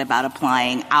said about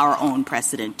applying our own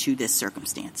precedent to this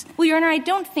circumstance? Well, Your Honor, I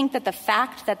don't think that the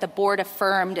fact that the board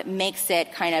affirmed makes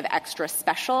it kind of extra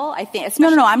special. I think,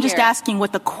 No, I'm just asking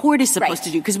what the court is supposed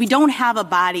to do, because we don't have a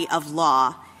body of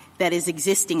law that is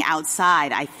existing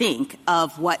outside, I think,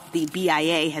 of what the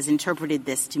BIA has interpreted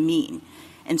this to mean.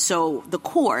 And so the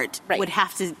court would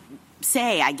have to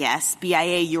say, I guess,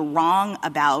 BIA, you're wrong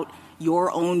about your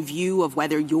own view of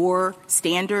whether your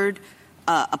standard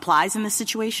applies in this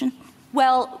situation?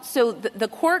 Well, so the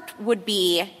court would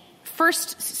be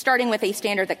first starting with a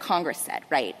standard that Congress set,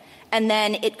 right? And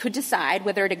then it could decide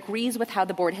whether it agrees with how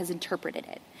the board has interpreted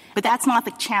it. But that's not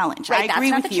the challenge. Right, I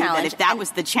agree with you that if that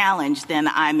was the challenge, then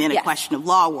I'm in a question of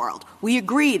law world. We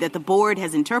agree that the board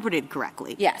has interpreted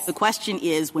correctly. Yes. The question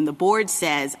is, when the board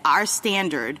says our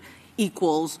standard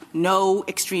equals no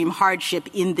extreme hardship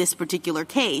in this particular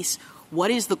case,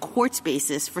 what is the court's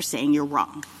basis for saying you're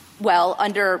wrong? Well,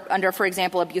 under, for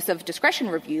example, abuse of discretion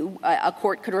review, a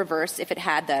court could reverse if it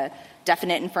had the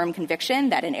definite and firm conviction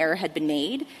that an error had been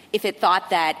made, if it thought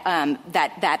that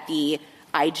that the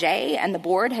IJ and the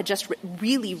board had just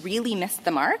really, really missed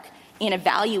the mark in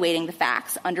evaluating the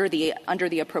facts under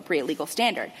the appropriate legal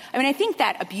standard. I mean, I think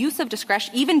that abuse of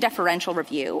discretion, even deferential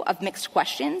review of mixed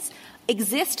questions,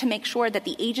 exists to make sure that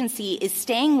the agency is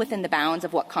staying within the bounds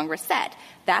of what Congress said.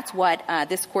 That's what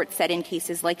this court said in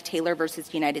cases like Taylor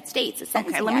versus United States.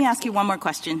 Okay, let me ask you one more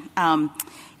question.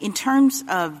 In terms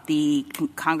of the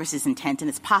Congress's intent, and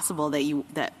it's possible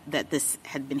that this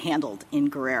had been handled in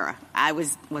Guerrero. I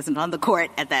wasn't on the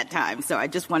court at that time, so I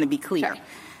just want to be clear.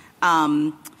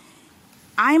 Sure.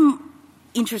 I'm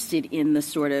interested in the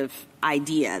sort of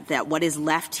idea that what is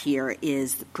left here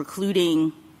is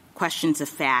precluding questions of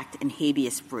fact and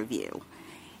habeas review.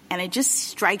 And it just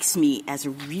strikes me as a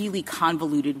really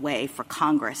convoluted way for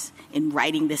Congress in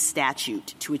writing this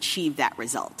statute to achieve that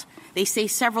result. They say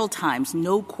several times,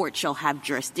 no court shall have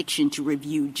jurisdiction to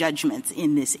review judgments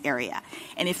in this area.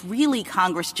 And if really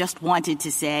Congress just wanted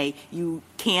to say you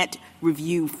can't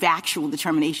review factual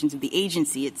determinations of the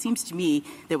agency, it seems to me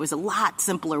there was a lot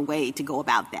simpler way to go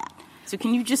about that. So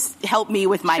can you just help me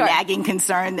with my nagging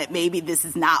concern that maybe this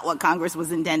is not what Congress was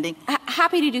intending?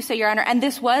 Happy to do so, Your Honor. And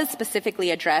this was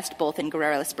specifically addressed both in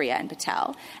Guerrero-Lasprilla and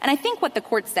Patel. And I think what the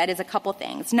court said is a couple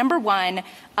things. Number one,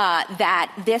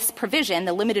 that this provision,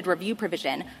 the limited review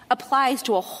provision, applies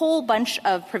to a whole bunch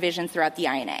of provisions throughout the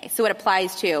INA. So it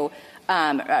applies to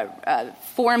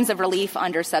forms of relief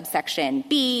under subsection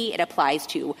B. It applies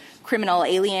to criminal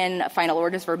alien final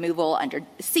orders of removal under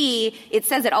C. It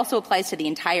says it also applies to the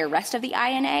entire rest of the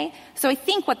INA. So I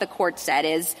think what the court said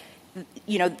is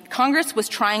Congress was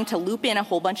trying to loop in a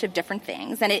whole bunch of different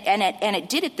things, and it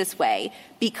did it this way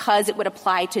because it would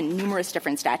apply to numerous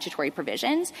different statutory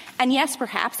provisions. And yes,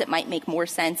 perhaps it might make more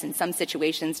sense in some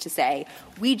situations to say,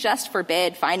 we just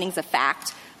forbid findings of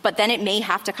fact, but then it may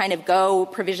have to kind of go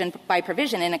provision by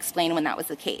provision and explain when that was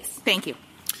the case. Thank you.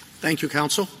 Thank you,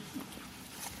 counsel.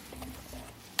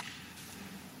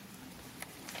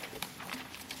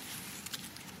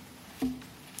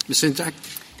 Ms. Sintak.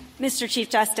 Mr. Chief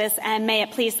Justice, and may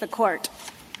it please the Court.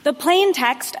 The plain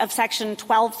text of Section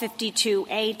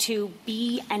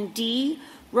 1252A2B and D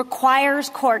requires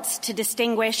courts to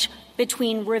distinguish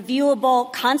between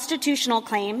reviewable constitutional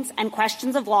claims and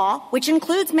questions of law, which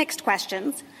includes mixed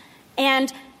questions,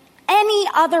 and any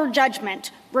other judgment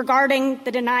regarding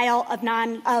the denial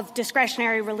of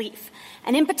discretionary relief.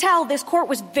 And in Patel, this Court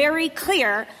was very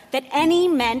clear that any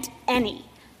meant any.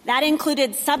 That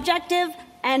included subjective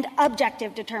and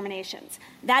objective determinations.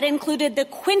 That included the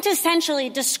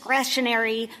quintessentially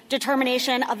discretionary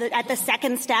determination at the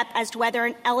second step as to whether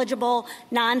an eligible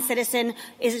non-citizen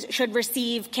should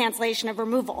receive cancellation of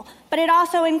removal. But it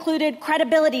also included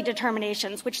credibility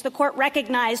determinations, which the Court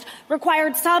recognized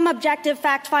required some objective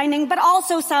fact-finding, but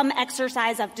also some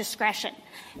exercise of discretion.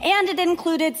 And it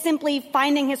included simply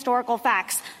finding historical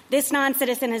facts. This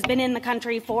non-citizen has been in the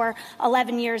country for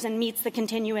 11 years and meets the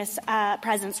continuous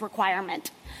presence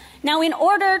requirement. Now, in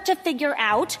order to figure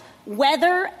out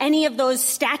whether any of those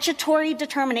statutory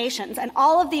determinations, and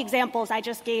all of the examples I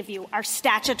just gave you are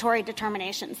statutory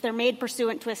determinations. They're made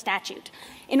pursuant to a statute.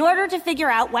 In order to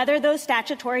figure out whether those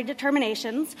statutory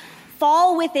determinations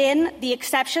fall within the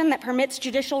exception that permits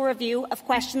judicial review of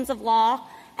questions of law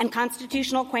and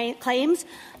constitutional claims,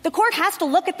 the Court has to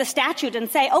look at the statute and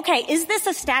say, okay, is this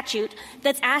a statute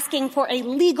that's asking for a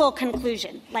legal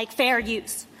conclusion, like fair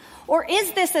use? Or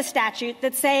is this a statute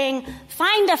that's saying,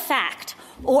 find a fact,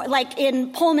 or like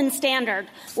in Pullman Standard,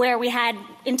 where we had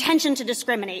intention to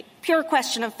discriminate, pure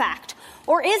question of fact?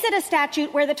 Or is it a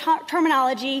statute where the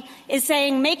terminology is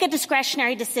saying, make a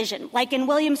discretionary decision, like in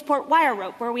Williamsport Wire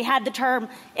Rope, where we had the term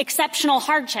exceptional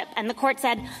hardship, and the Court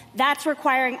said that's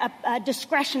requiring a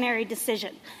discretionary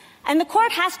decision. And the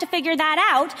Court has to figure that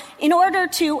out in order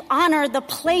to honor the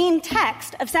plain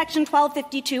text of Section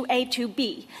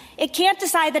 1252A2B. It can't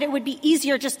decide that it would be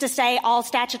easier just to say all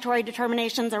statutory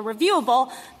determinations are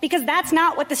reviewable, because that's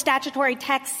not what the statutory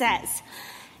text says.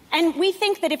 And we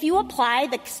think that if you apply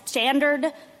the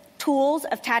standard tools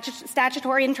of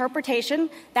statutory interpretation,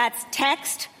 that's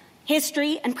text,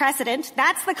 history, and precedent,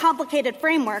 that's the complicated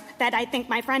framework that I think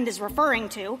my friend is referring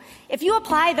to. If you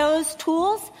apply those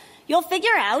tools, you'll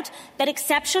figure out that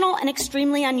exceptional and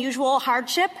extremely unusual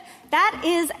hardship, that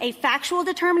is a factual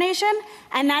determination,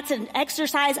 and that's an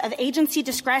exercise of agency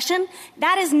discretion.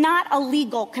 That is not a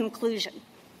legal conclusion.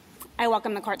 I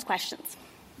welcome the Court's questions.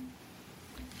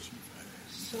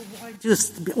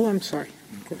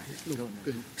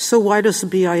 So why does the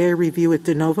BIA review it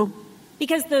de novo?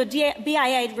 Because the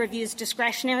BIA reviews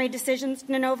discretionary decisions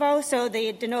de novo, so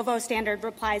the de novo standard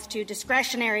applies to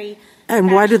discretionary.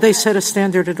 And why do they set a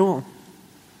standard at all?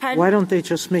 Pardon? Why don't they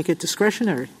just make it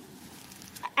discretionary?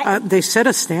 They set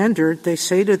a standard. They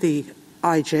say to the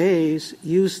IJs,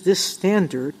 use this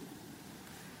standard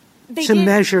to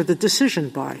measure the decision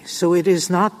by. So it is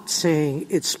not saying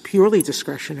it's purely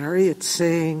discretionary. It's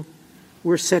saying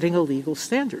we're setting a legal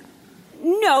standard.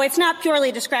 No, it's not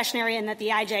purely discretionary in that the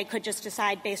IJ could just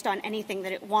decide based on anything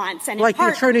that it wants. And like the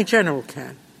Attorney General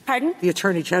can. Pardon? The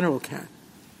Attorney General can.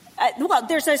 Well,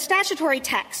 there's a statutory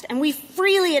text, and we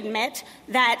freely admit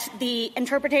that the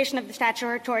interpretation of the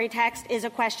statutory text is a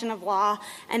question of law,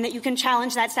 and that you can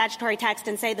challenge that statutory text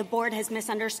and say the Board has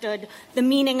misunderstood the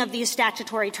meaning of these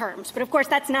statutory terms. But, of course,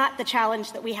 that's not the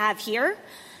challenge that we have here.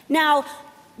 Now,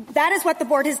 that is what the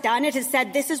Board has done. It has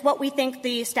said this is what we think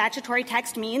the statutory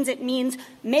text means. It means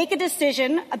make a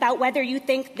decision about whether you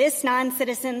think this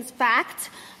non-citizen's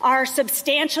facts are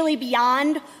substantially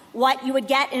beyond what you would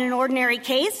get in an ordinary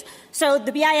case. So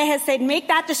the BIA has said make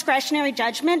that discretionary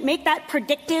judgment, make that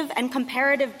predictive and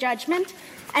comparative judgment,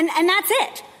 and that's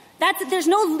it. There's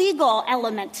no legal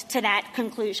element to that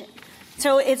conclusion.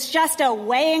 So it's just a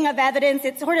weighing of evidence.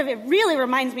 It really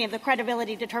reminds me of the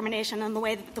credibility determination and the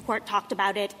way that the Court talked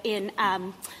about it in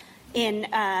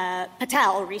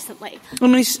Patel recently. Well,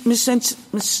 Ms.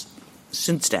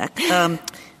 Sintak,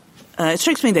 it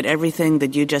strikes me that everything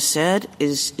that you just said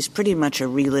is pretty much a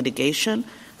relitigation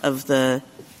of the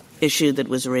issue that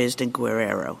was raised in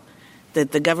Guerrero.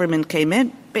 That the government came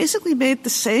in, basically made the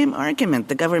same argument.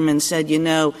 The government said,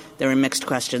 there are mixed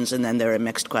questions and then there are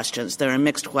mixed questions. There are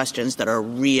mixed questions that are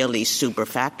really super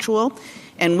factual,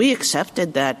 And we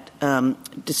accepted that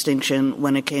distinction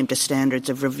when it came to standards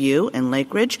of review in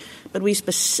Lake Ridge, but we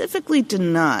specifically did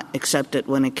not accept it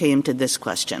when it came to this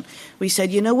question. We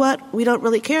said, you know what? We don't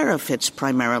really care if it's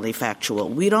primarily factual.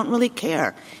 We don't really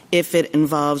care if it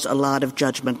involves a lot of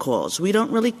judgment calls. We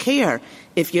don't really care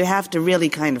if you have to really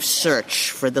kind of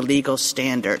search for the legal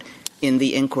standard in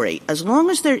the inquiry. As long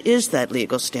as there is that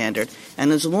legal standard,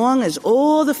 and as long as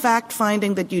all the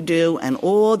fact-finding that you do and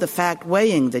all the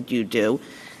fact-weighing that you do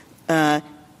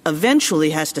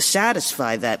eventually has to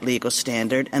satisfy that legal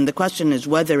standard, and the question is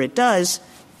whether it does,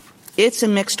 it's a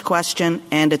mixed question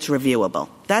and it's reviewable.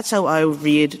 That's how I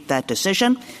read that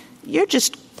decision. You're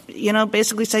just,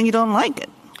 basically saying you don't like it.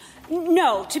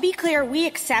 No. To be clear, we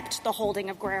accept the holding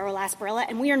of Guerrero-Lasparilla,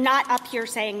 and we are not up here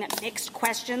saying that mixed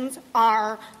questions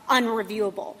are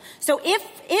unreviewable. So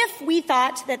if we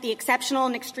thought that the exceptional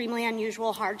and extremely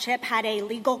unusual hardship had a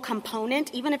legal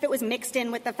component, even if it was mixed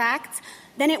in with the facts,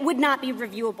 then it would not be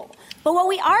reviewable. But what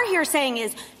we are here saying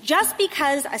is just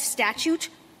because a statute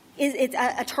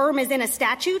a term is in a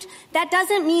statute, that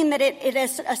doesn't mean that it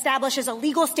establishes a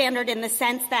legal standard in the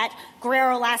sense that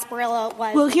Guerrero-Lasparilla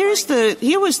was. Well,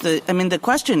 the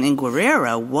question in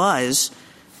Guerrero was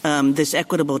this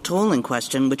equitable tolling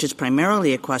question, which is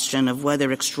primarily a question of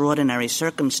whether extraordinary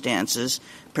circumstances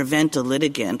prevent a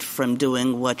litigant from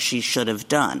doing what she should have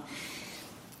done.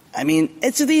 I mean,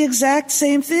 it's the exact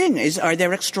same thing. Are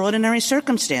there extraordinary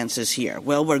circumstances here?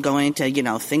 Well, we're going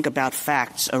to, think about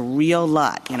facts a real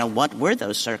lot. What were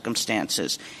those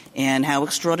circumstances? And how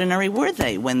extraordinary were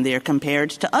they when they're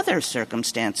compared to other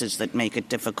circumstances that make it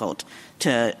difficult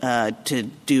to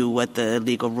do what the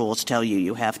legal rules tell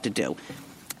you have to do?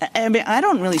 I mean, I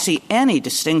don't really see any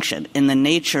distinction in the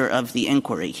nature of the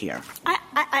inquiry here.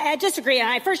 I disagree, and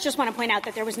I first just want to point out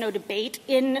that there was no debate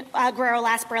in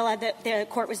Guerrero-Lasparilla that the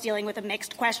court was dealing with a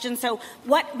mixed question. So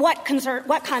what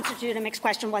constituted a mixed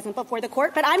question wasn't before the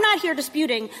court. But I'm not here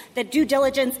disputing that due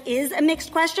diligence is a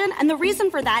mixed question, and the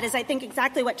reason for that is I think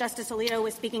exactly what Justice Alito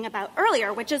was speaking about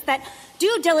earlier, which is that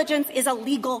due diligence is a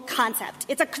legal concept.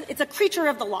 It's a creature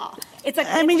of the law.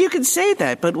 You can say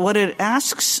that, but what it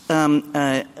asks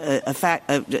what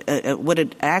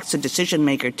it asks a decision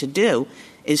maker to do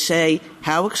is say,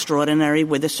 how extraordinary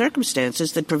were the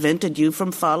circumstances that prevented you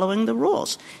from following the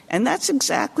rules? And that's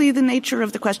exactly the nature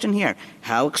of the question here.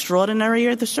 How extraordinary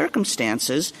are the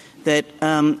circumstances that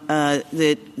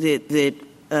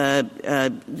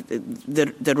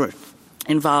were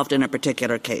involved in a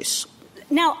particular case?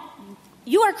 Now,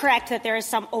 you are correct that there is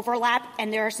some overlap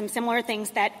and there are some similar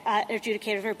things that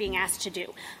adjudicators are being asked to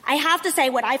do. I have to say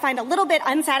what I find a little bit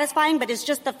unsatisfying, but is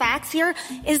just the facts here,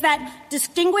 is that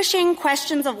distinguishing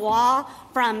questions of law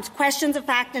from questions of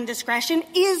fact and discretion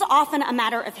is often a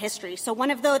matter of history. So one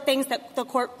of the things that the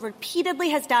court repeatedly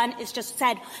has done is just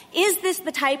said, is this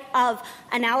the type of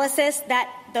analysis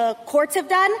that the courts have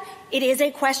done? It is a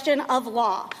question of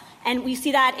law. And we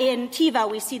see that in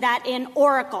TIVA. We see that in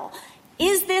Oracle.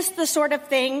 Is this the sort of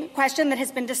question that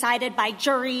has been decided by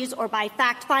juries or by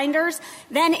fact finders?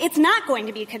 Then it's not going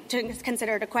to be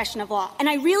considered a question of law. And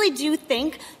I really do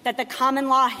think that the common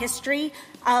law history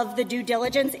of the due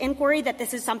diligence inquiry, that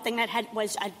this is something that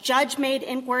was a judge-made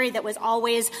inquiry that was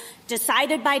always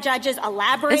decided by judges,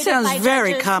 elaborated by judges. It sounds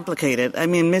very complicated. I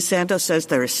mean, Ms. Santos says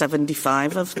there are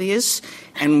 75 of these,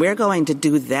 and we're going to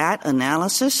do that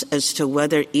analysis as to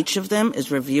whether each of them is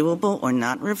reviewable or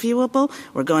not reviewable.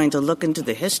 We're going to look into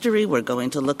the history. We're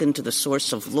going to look into the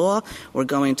source of law. We're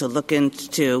going to look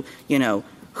into,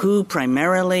 who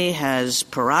primarily has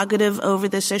prerogative over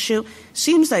this issue.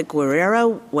 Seems like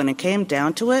Guerrero, when it came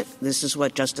down to it, this is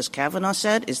what Justice Kavanaugh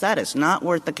said, is that it's not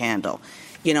worth the candle.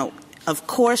 Of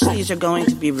course these are going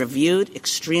to be reviewed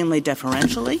extremely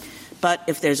deferentially, but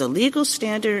if there's a legal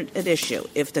standard at issue,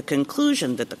 if the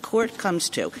conclusion that the court comes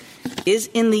to is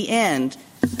in the end,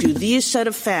 do these set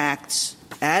of facts,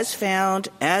 as found,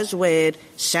 as weighed,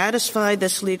 satisfy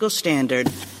this legal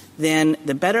standard, then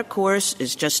the better course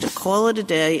is just to call it a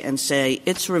day and say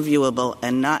it's reviewable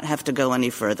and not have to go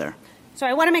any further. So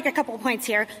I want to make a couple of points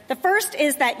here. The first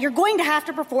is that you're going to have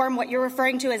to perform what you're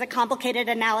referring to as a complicated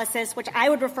analysis, which I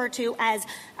would refer to as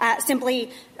simply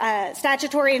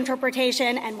statutory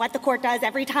interpretation and what the court does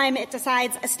every time it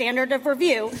decides a standard of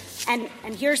review. And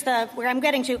here's where I'm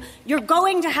getting to. You're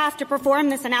going to have to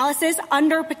perform this analysis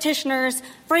under petitioner's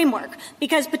framework,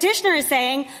 because petitioner is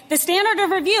saying the standard of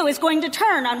review is going to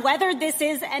turn on whether this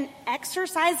is an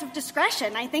exercise of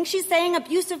discretion. I think she's saying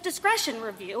abuse of discretion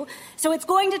review. So it's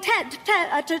going to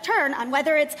turn on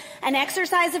whether it's an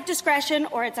exercise of discretion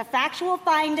or it's a factual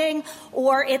finding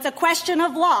or it's a question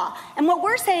of law. And what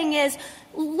we're saying is,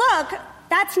 look,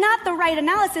 that's not the right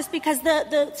analysis because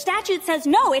the statute says,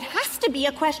 no, it has to be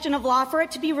a question of law for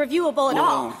it to be reviewable at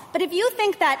all. But if you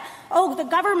think that, the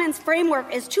government's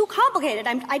framework is too complicated,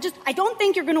 I don't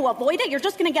think you're going to avoid it. You're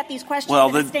just going to get these questions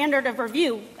in the standard of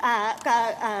review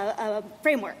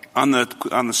framework. On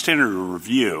the standard of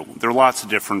review, there are lots of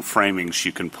different framings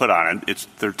you can put on it.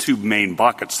 There are two main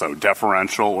buckets, though,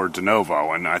 deferential or de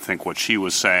novo. And I think what she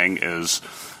was saying is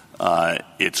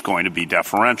it's going to be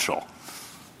deferential.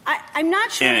 I'm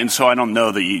not sure. And so I don't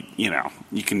know that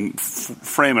you can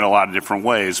frame it a lot of different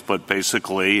ways, but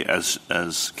basically,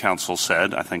 as counsel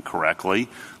said, I think correctly,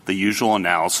 the usual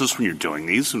analysis when you're doing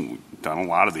these, and we've done a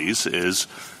lot of these, is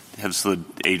has the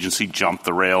agency jumped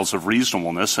the rails of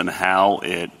reasonableness and how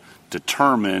it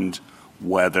determined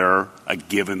whether a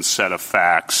given set of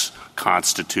facts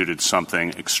constituted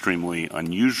something extremely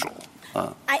unusual.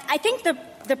 I think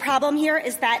the problem here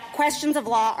is that questions of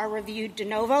law are reviewed de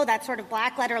novo. That's sort of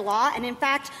black-letter law. And, in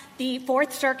fact, the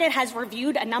Fourth Circuit has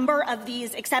reviewed a number of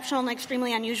these exceptional and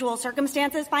extremely unusual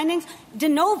circumstances findings de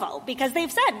novo because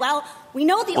they've said, we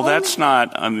know the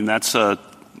only— that's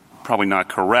probably not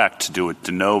correct to do it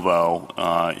de novo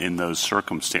in those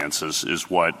circumstances is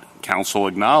what counsel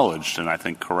acknowledged, and I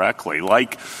think correctly.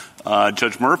 Like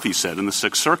Judge Murphy said in the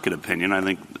Sixth Circuit opinion, I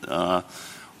think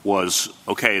was,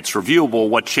 okay, it's reviewable.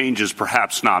 What changes?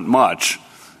 Perhaps not much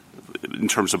in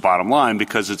terms of bottom line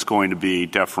because it's going to be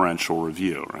deferential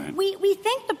review, right? We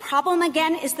think the problem,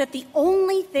 again, is that the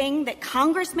only thing that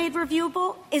Congress made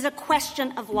reviewable is a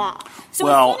question of law. So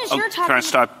as soon as you're talking— Can I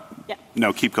stop? Yeah.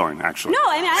 No, keep going, actually. No,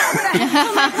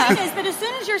 my point is that as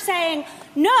soon as you're saying,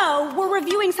 no, we're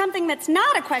reviewing something that's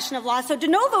not a question of law, so de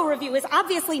novo review is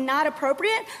obviously not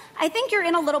appropriate, I think you're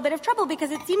in a little bit of trouble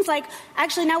because it seems like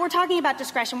actually now we're talking about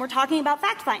discretion. We're talking about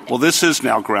fact-finding. Well, this is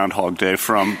now Groundhog Day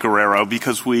from Guerrero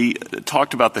because we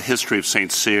talked about the history of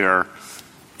St. Cyr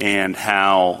and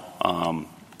how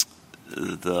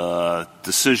the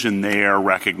decision there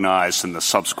recognized and the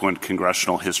subsequent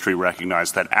congressional history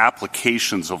recognized that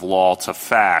applications of law to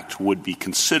fact would be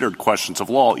considered questions of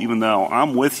law, even though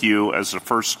I'm with you as a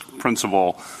first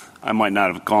principle. I might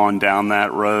not have gone down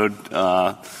that road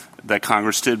that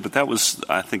Congress did, but that was,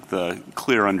 I think, the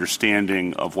clear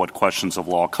understanding of what questions of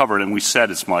law covered, and we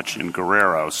said as much in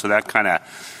Guerrero. So that kind of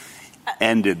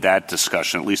ended that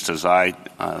discussion, at least as I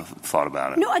thought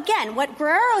about it. No, again, what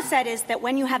Guerrero said is that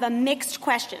when you have a mixed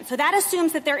question, so that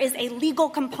assumes that there is a legal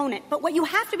component. But what you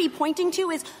have to be pointing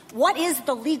to is what is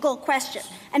the legal question?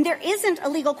 And there isn't a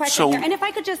legal question here. And if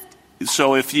I could just—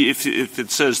 So if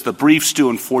it says the brief's due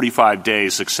in 45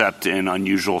 days except in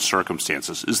unusual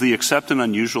circumstances, is the except in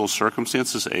unusual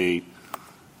circumstances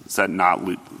does that not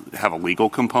have a legal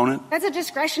component? That's a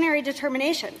discretionary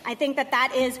determination. I think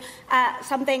that is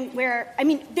something where,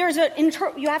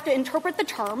 you have to interpret the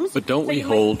terms. But don't we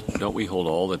hold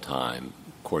all the time,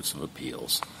 courts of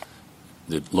appeals,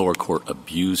 the lower court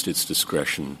abused its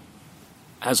discretion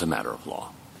as a matter of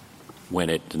law when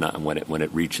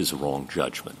it reaches a wrong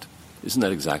judgment? Isn't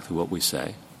that exactly what we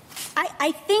say?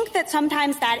 I think that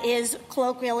sometimes that is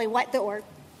colloquially what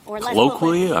or less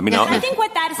colloquially. I think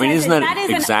what that says isn't that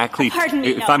is exactly? Pardon me.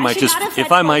 If I might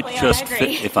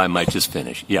just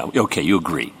finish. Yeah. Okay. You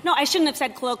agree. No, I shouldn't have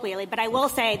said colloquially, but I will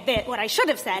say that what I should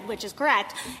have said, which is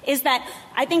correct, is that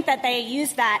I think that they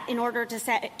use that in order to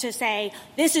say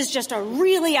this is just a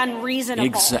really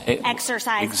unreasonable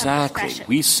exercise of discretion.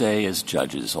 We say as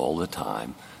judges all the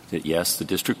time that yes, the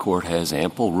district court has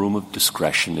ample room of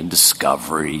discretion in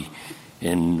discovery,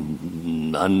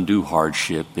 in undue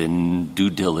hardship, in due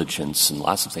diligence, and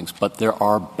lots of things. But there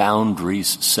are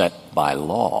boundaries set by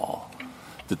law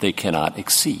that they cannot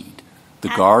exceed. The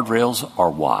guardrails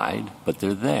are wide, but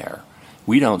they're there.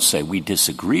 We don't say we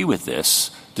disagree with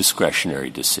this discretionary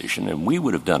decision, and we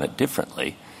would have done it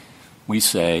differently. We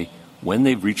say when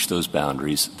they've reached those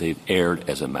boundaries, they've erred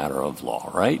as a matter of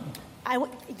law, right?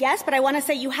 Yes, but I want to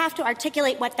say you have to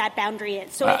articulate what that boundary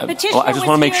is. So I just want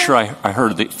to make sure I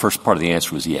heard the first part of the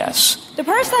answer was yes. The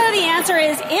first part of the answer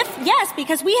is yes,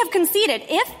 because we have conceded.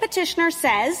 If petitioner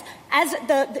says, as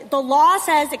the law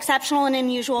says, exceptional and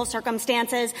unusual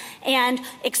circumstances, and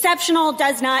exceptional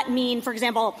does not mean, for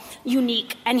example,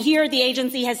 unique, and here the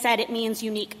agency has said it means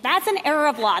unique. That's an error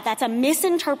of law. That's a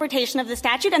misinterpretation of the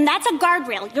statute, and that's a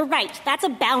guardrail. You're right. That's a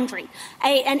boundary.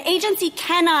 An agency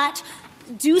cannot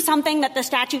do something that the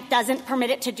statute doesn't permit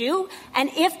it to do. And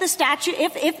if the statute,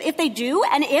 if they do,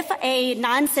 and if a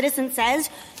non-citizen says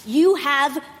you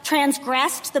have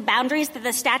transgressed the boundaries that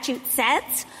the statute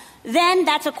sets, then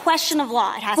that's a question of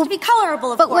law. It has to be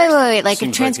colorable, of course. But wait. Like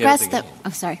it transgress the – oh,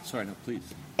 sorry. Sorry, no, please.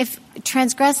 If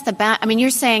transgress the –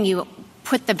 you're saying you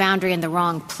put the boundary in the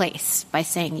wrong place by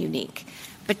saying unique.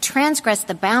 But transgress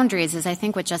the boundaries is, I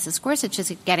think, what Justice Gorsuch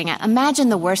is getting at. Imagine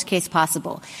the worst case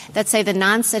possible. Let's say the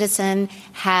non-citizen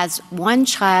has one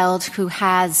child who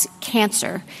has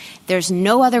cancer. There's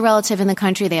no other relative in the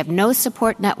country. They have no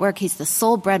support network. He's the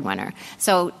sole breadwinner.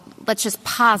 So let's just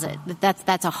posit that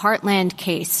that's a heartland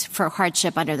case for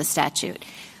hardship under the statute.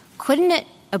 Couldn't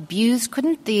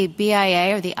the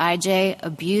BIA or the IJ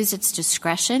abuse its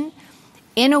discretion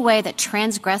in a way that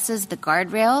transgresses the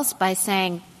guardrails by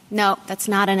saying, no, that's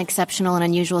not an exceptional and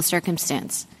unusual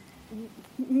circumstance?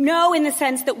 No, in the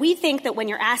sense that we think that when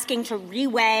you're asking to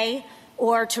reweigh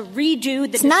or to redo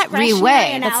the It's not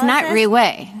reweigh. That's not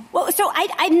reweigh. Well, so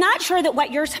I'm not sure that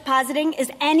what you're positing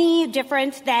is any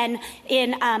different than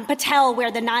in Patel,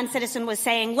 where the non-citizen was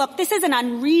saying, look, this is an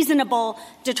unreasonable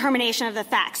determination of the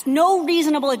facts. No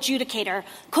reasonable adjudicator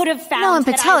could have found No, and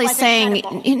that Patel I is wasn't saying,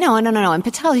 credible. no. And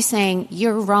Patel is saying,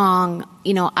 you're wrong.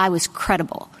 I was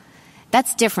credible.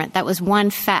 That's different. That was one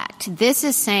fact. This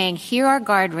is saying, here are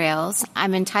guardrails.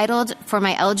 I'm entitled for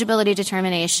my eligibility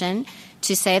determination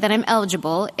to say that I'm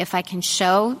eligible if I can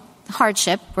show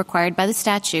hardship required by the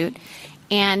statute.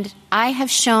 And I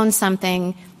have shown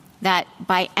something that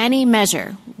by any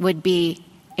measure would be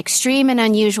extreme and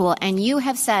unusual. And you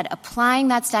have said, applying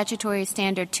that statutory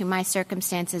standard to my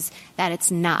circumstances, that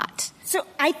it's not. So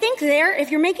I think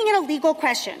if you're making it a legal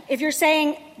question, if you're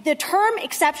saying the term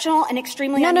exceptional and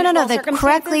extremely unusual circumstances.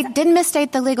 Correctly didn't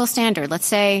misstate the legal standard. Let's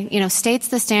say, states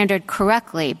the standard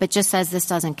correctly, but just says this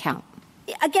doesn't count.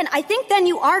 Again, I think then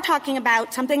you are talking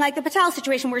about something like the Patel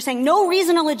situation where you're saying no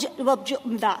reasonable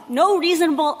adjudicator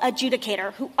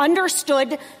who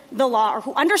understood the law or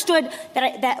who understood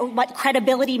that what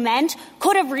credibility meant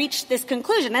could have reached this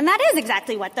conclusion. And that is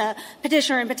exactly what the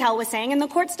petitioner in Patel was saying. And the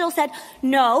court still said,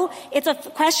 no, it's a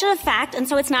question of fact, and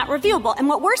so it's not reviewable. And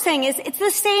what we're saying is it's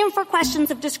the same for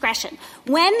questions of discretion.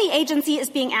 When the agency is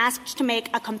being asked to make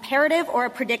a comparative or a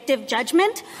predictive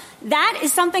judgment, that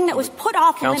is something that was put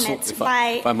off limits by...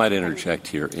 If I might interject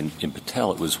here, in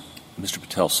Patel, it was Mr.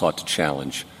 Patel sought to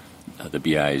challenge the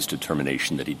BIA's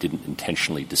determination that he didn't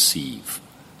intentionally deceive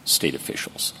state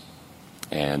officials.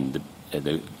 And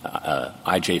the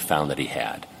IJ found that he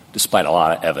had, despite a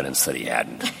lot of evidence that he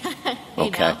hadn't.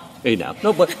 Okay? Hey, now.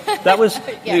 No, but that was...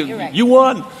 yeah, you're right. You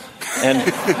won. And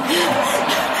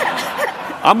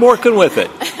I'm working with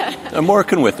it.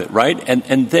 Right?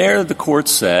 And there the court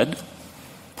said,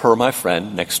 per my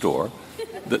friend next door,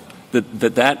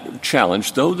 that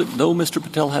challenge, though Mr.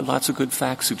 Patel had lots of good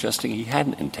facts suggesting he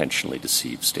hadn't intentionally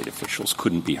deceived state officials,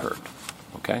 couldn't be heard.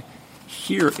 Okay?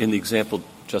 Here, in the example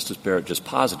Justice Barrett just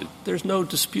posited, there's no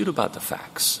dispute about the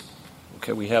facts.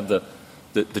 Okay? We have the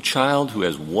child who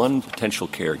has one potential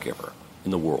caregiver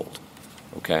in the world.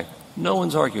 Okay? No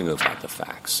one's arguing about the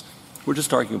facts. We're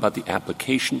just arguing about the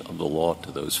application of the law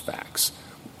to those facts.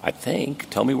 I think,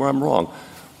 tell me where I'm wrong,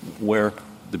 where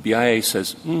the BIA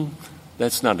says,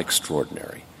 that's not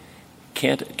extraordinary.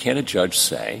 Can't a judge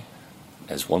say,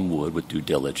 as one would with due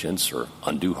diligence or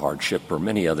undue hardship or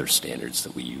many other standards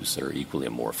that we use that are equally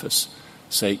amorphous,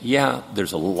 say, yeah,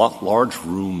 there's a large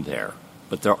room there,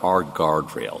 but there are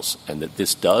guardrails, and that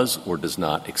this does or does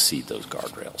not exceed those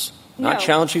guardrails. No. Not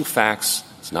challenging facts.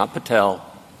 It's not Patel.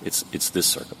 It's this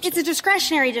circumstance. It's a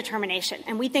discretionary determination,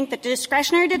 and we think that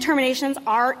discretionary determinations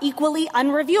are equally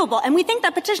unreviewable. And we think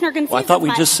that petitioner can. Well, I thought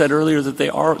we just said earlier that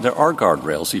there are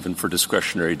guardrails even for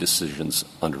discretionary decisions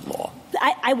under law.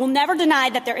 I will never deny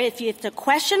that if it's a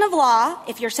question of law,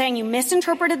 if you're saying you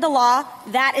misinterpreted the law,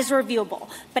 that is reviewable.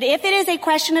 But if it is a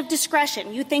question of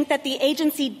discretion, you think that the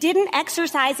agency didn't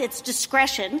exercise its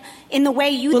discretion in the way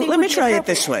you think. Well, let me try it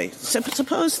this way.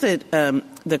 Suppose that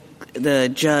the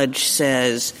judge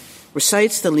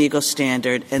recites the legal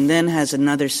standard and then has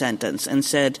another sentence and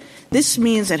said, this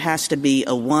means it has to be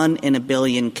a 1 in a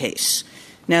billion case.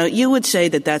 Now, you would say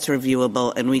that that's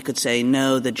reviewable, and we could say,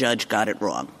 no, the judge got it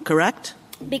wrong, correct?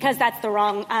 Because that's the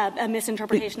wrong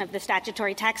misinterpretation of the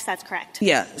statutory text, that's correct.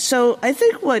 Yeah. So I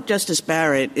think what Justice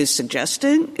Barrett is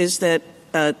suggesting is that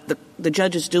the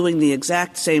judge is doing the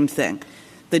exact same thing.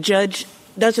 The judge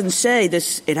doesn't say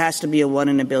it has to be a 1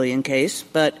 in a billion case,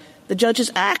 but the judge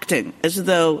is acting as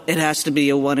though it has to be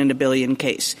a 1 in a billion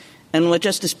case. And what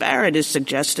Justice Barrett is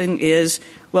suggesting is,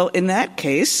 well, in that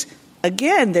case,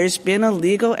 again, there's been a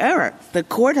legal error. The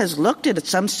court has looked at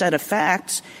some set of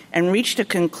facts and reached a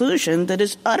conclusion that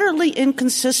is utterly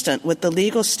inconsistent with the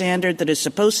legal standard that is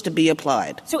supposed to be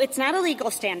applied. So it's not a legal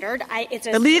standard. It's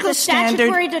a the legal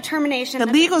statutory determination. The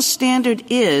legal standard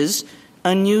is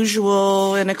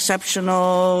unusual and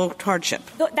exceptional hardship.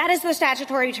 That is the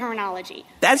statutory terminology.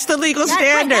 That's the legal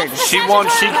standard.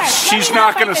 She's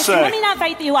not going to say. Let me not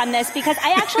fight you on this because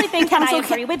I actually think that I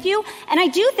agree with you. And I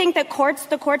do think that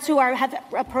the courts who have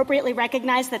appropriately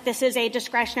recognized that this is a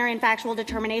discretionary and factual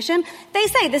determination, they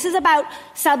say this is about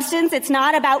substance. It's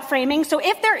not about framing. So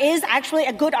if there is actually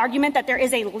a good argument that there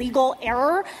is a legal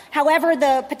error, however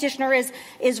the petitioner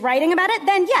is writing about it,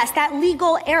 then yes, that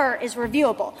legal error is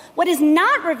reviewable. What is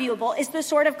not reviewable is the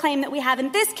sort of claim that we have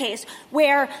in this case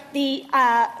where the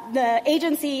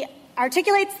agency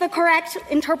articulates the correct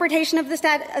interpretation of the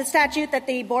statute that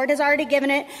the board has already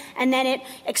given it, and then it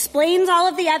explains all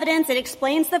of the evidence, it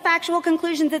explains the factual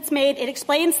conclusions it's made, it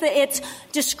explains its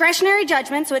discretionary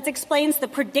judgment, so it explains the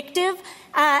predictive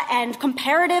and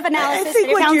comparative analysis. I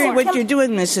think what you're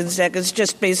doing, Mrs. Zek, is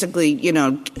just basically,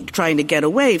 trying to get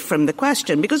away from the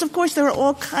question, because, of course, there are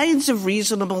all kinds of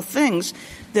reasonable things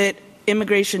that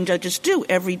immigration judges do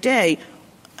every day.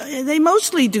 They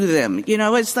mostly do them.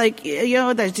 It's like,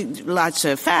 there's lots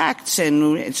of facts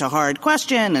and it's a hard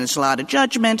question and it's a lot of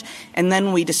judgment. And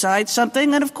then we decide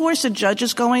something. And of course, a judge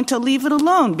is going to leave it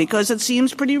alone because it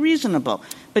seems pretty reasonable.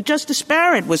 But Justice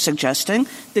Barrett was suggesting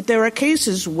that there are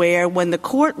cases where when the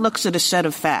court looks at a set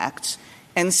of facts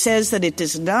and says that it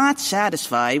does not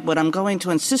satisfy what I'm going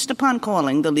to insist upon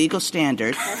calling the legal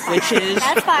standard,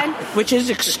 which is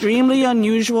extremely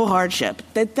unusual hardship,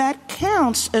 that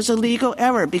counts as a legal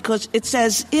error because it's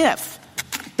as if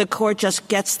the court just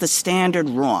gets the standard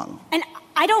wrong. And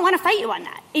I don't want to fight you on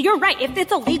that. You're right. If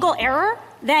it's a legal error,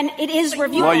 then it is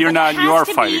reviewable. Well, you're not. You are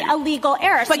fighting. It has to be a legal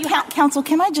error. But counsel,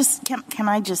 can I just?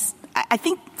 I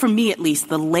think for me at least,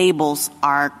 the labels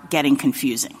are getting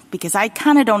confusing because I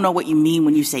kind of don't know what you mean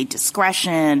when you say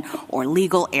discretion or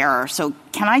legal error. So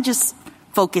can I just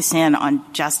focus in on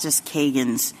Justice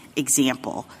Kagan's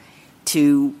example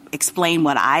to explain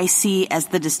what I see as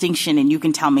the distinction, and you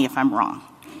can tell me if I'm wrong.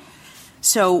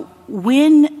 So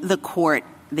when the court,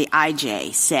 the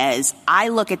IJ, says, I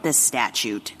look at this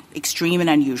statute, extreme and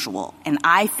unusual, and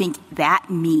I think that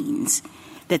means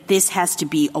that this has to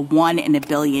be a 1 in a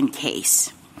billion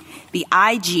case. The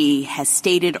IG has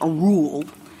stated a rule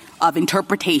of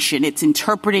interpretation. It's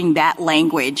interpreting that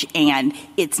language, and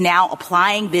it's now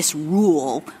applying this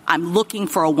rule. I'm looking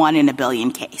for a 1 in a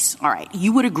billion case. All right.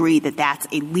 You would agree that that's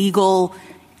a legal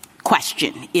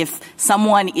question. If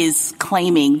someone is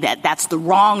claiming that that's the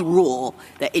wrong rule,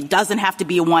 that it doesn't have to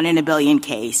be a 1 in a billion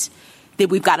case, then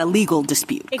we've got a legal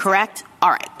dispute, correct? All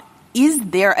right. Is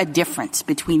there a difference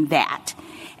between that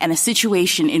and a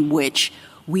situation in which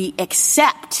we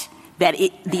accept that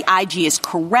the IG is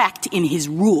correct in his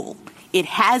rule? It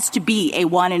has to be a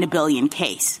 1 in a billion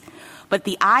case. But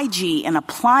the IG, in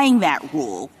applying that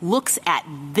rule, looks at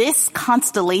this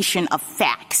constellation of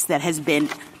facts that has been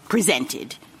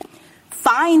presented,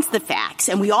 finds the facts,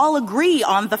 and we all agree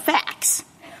on the facts.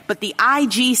 But the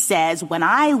IG says, when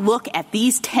I look at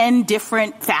these 10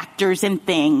 different factors and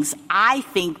things, I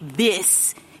think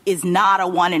this is not a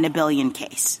 1 in a billion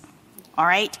case. All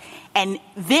right? And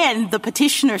then the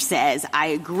petitioner says, I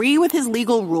agree with his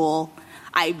legal rule.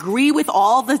 I agree with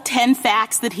all the 10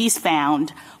 facts that he's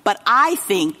found. But I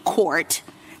think, court,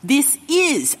 this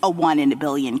is a 1 in a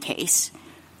billion case.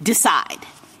 Decide.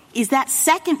 Is that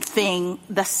second thing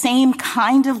the same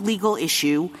kind of legal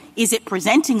issue? Is it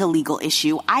presenting a legal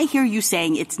issue? I hear you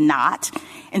saying it's not.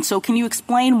 And so can you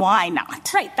explain why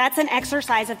not? Right. That's an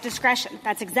exercise of discretion.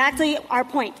 That's exactly our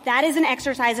point. That is an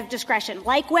exercise of discretion.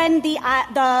 Like when the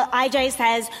IJ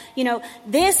says,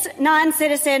 this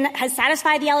non-citizen has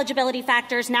satisfied the eligibility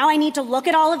factors. Now I need to look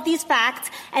at all of these facts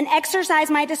and exercise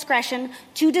my discretion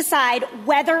to decide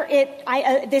whether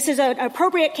this is an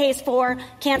appropriate case for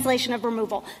cancellation of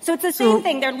removal. So it's the same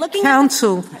thing. They're looking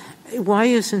Counsel, why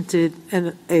isn't it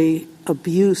an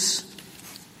abuse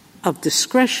of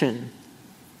discretion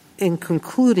in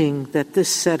concluding that this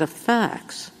set of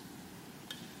facts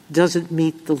doesn't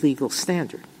meet the legal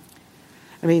standard?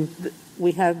 I mean,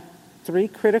 we have 3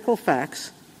 critical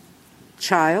facts: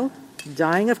 child,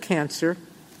 dying of cancer,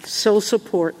 sole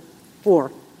support,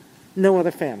 or no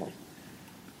other family.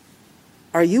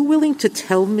 Are you willing to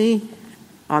tell me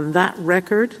on that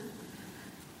record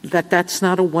that that's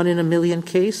not a 1 in a million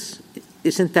case?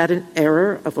 Isn't that an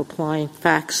error of applying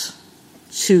facts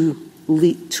to a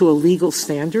legal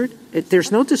standard?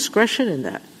 There's no discretion in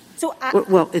that. So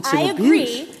it's an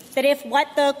abuse. Agree that if what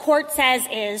the court says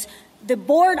is the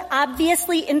board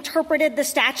obviously interpreted the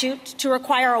statute to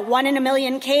require a 1 in a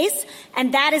million case,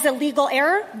 and that is a legal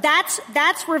error, that's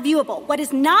reviewable. What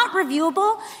is not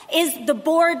reviewable is the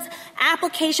board's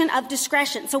application of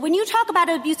discretion. So when you talk about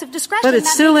abuse of discretion, but it's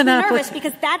that still makes an me nervous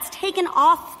because that's taken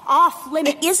off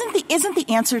limits. Isn't the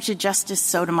answer to Justice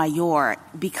Sotomayor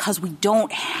because we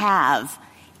don't have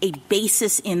a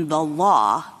basis in the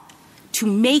law to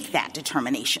make that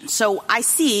determination? So I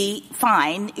see,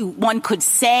 fine, one could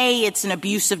say it's an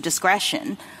abuse of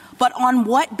discretion, but on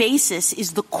what basis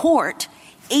is the court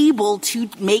able to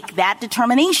make that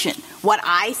determination? What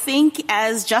I think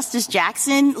as Justice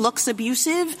Jackson looks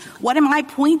abusive, what am I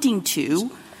pointing to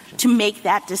make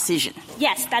that decision?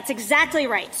 Yes, that's exactly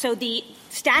right. So the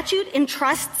statute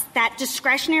entrusts that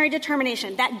discretionary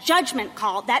determination, that judgment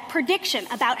call, that prediction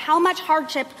about how much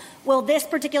hardship will this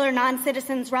particular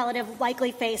non-citizen's relative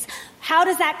likely face. How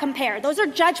does that compare?Ose are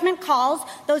judgment calls.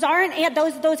 Those aren't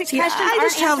those questions. I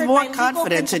just have more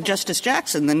confidence in Justice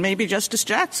Jackson than maybe Justice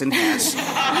Jackson has.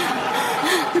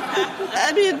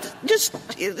 I mean, just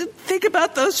think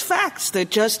about those facts that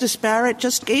Justice Barrett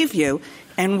just gave you.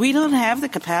 And we don't have the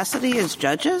capacity as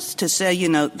judges to say,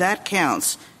 that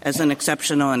counts as an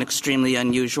exceptional and extremely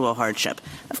unusual hardship.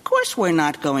 Of course we're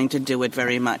not going to do it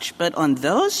very much. But on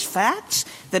those facts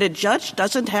that a judge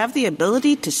doesn't have the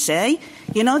ability to say,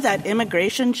 that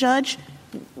immigration judge,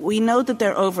 we know that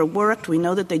they're overworked. We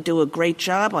know that they do a great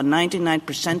job on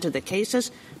 99% of the cases.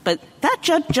 But that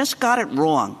judge just got it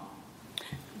wrong.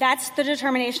 That's the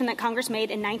determination that Congress made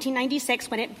in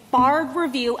 1996 when it barred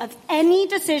review of any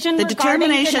decision regarding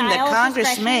determination denial that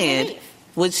Congress of made relief.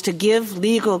 Was to give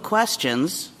legal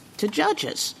questions to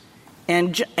judges.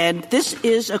 And this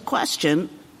is a question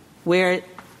where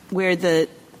the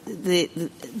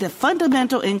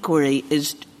fundamental inquiry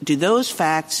is, do those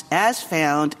facts, as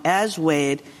found, as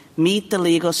weighed, meet the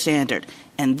legal standard?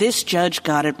 And this judge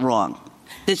got it wrong.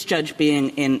 This judge being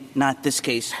in not this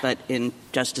case, but in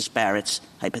Justice Barrett's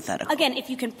hypothetical. Again, if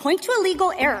you can point to a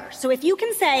legal error, so if you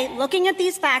can say, looking at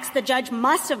these facts, the judge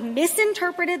must have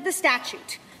misinterpreted the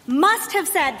statute, must have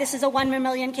said this is a 1 in a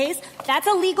million case, that's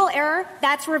a legal error,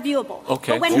 that's reviewable.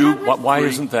 Okay. Why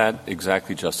isn't that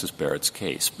exactly Justice Barrett's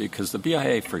case? Because the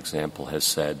BIA, for example, has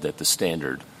said that the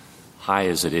standard, high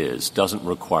as it is, doesn't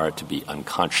require it to be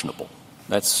unconscionable.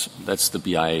 That's the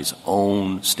BIA's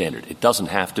own standard. It doesn't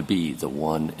have to be the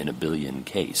 1 in a billion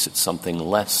case. It's something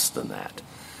less than that.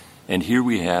 And here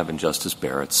we have in Justice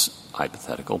Barrett's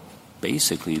hypothetical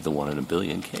basically the 1 in a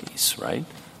billion case, right?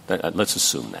 Let's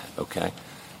assume that, okay?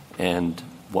 And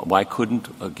why couldn't,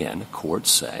 again, a court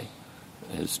say,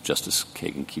 as Justice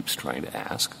Kagan keeps trying to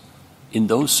ask, in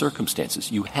those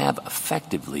circumstances you have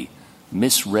effectively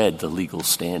misread the legal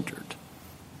standard?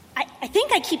 I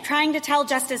think I keep trying to tell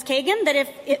Justice Kagan that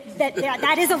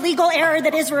that is a legal error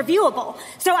that is reviewable.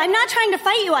 So I'm not trying to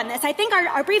fight you on this. I think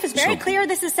our brief is very clear.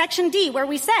 This is Section D, where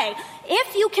we say,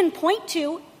 if you can point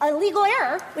to a legal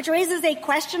error, which raises a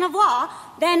question of law,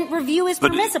 then review is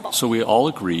permissible. So we all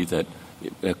agree that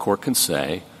a court can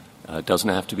say it doesn't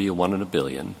have to be a 1 in a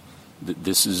billion.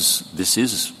 This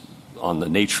is on the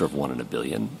nature of 1 in a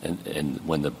billion, and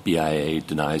when the BIA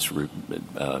denies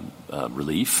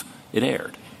relief, it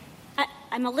erred.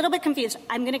 I'm a little bit confused.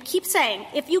 I'm going to keep saying,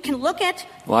 if you can look at...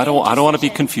 Well, I don't want to be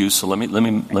confused, so let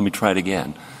me try it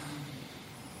again.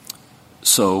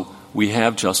 So we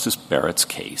have Justice Barrett's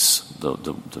case,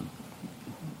 the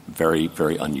very,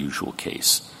 very unusual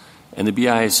case. And the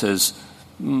BIA says,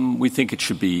 we think it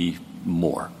should be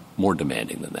more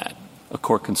demanding than that. A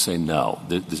court can say, no,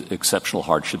 the exceptional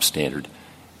hardship standard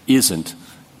isn't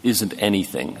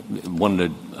anything, 1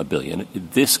 in a billion.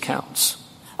 This counts.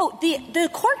 Oh, the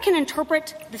court can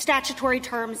interpret the statutory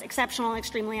terms exceptional and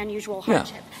extremely unusual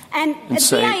hardship. Yeah. And the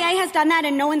BIA has done that,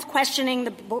 and no one's questioning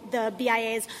the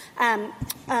BIA's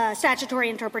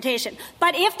statutory interpretation.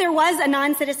 But if there was a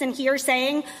non-citizen here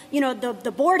saying,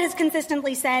 the board has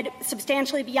consistently said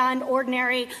substantially beyond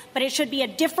ordinary, but it should be a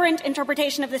different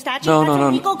interpretation of the statute, that's a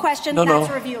legal question, that's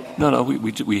reviewable. No,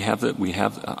 we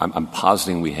have I'm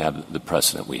positing we have the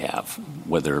precedent we have.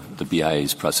 Whether the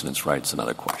BIA's precedent's right is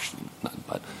another question.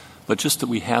 But just that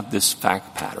we have this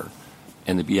fact pattern,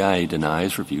 and the BIA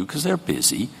denies review because they're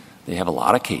busy. They have a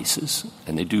lot of cases,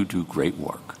 and they do great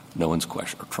work. No one's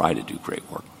questioning, or try to do great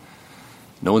work.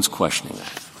 No one's questioning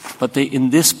that. But they, in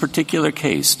this particular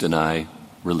case, deny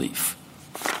relief.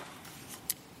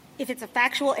 If it's a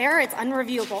factual error, it's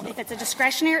unreviewable. If it's a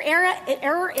discretionary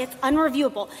error, it's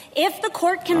unreviewable. If the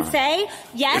court can say,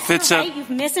 yes, you're right,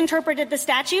 you've misinterpreted the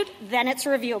statute, then it's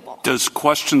reviewable. Does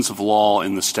questions of law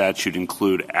in the statute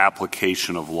include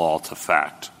application of law to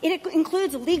fact? It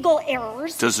includes legal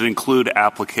errors. Does it include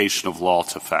application of law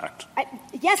to fact?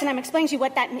 Yes, and I'm explaining to you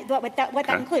what that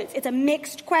includes. It's a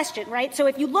mixed question, right? So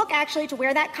if you look actually to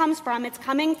where that comes from, it's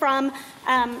coming from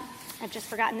I've just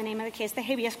forgotten the name of the case, the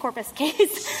habeas corpus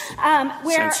case.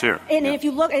 If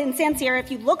you look in Sancier, if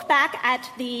you look back at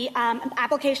the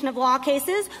application of law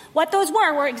cases, what those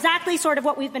were exactly sort of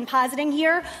what we've been positing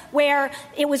here, where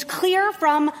it was clear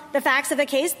from the facts of the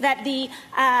case that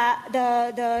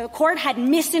the court had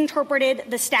misinterpreted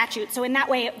the statute. So in that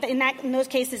way, in those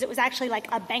cases, it was actually like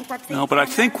a bankruptcy. No, but I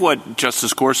think what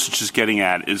Justice Gorsuch is getting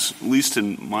at is, at least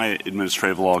in my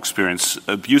administrative law experience,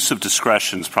 abuse of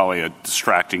discretion is probably a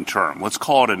distracting term. Let's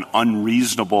call it an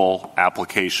unreasonable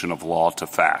application of law to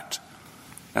fact.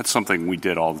 That's something we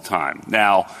did all the time.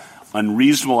 Now,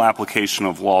 unreasonable application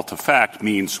of law to fact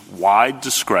means wide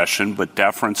discretion, but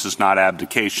deference is not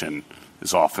abdication,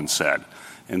 is often said.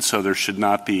 And so there should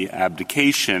not be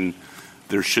abdication.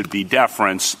 There should be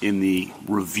deference in the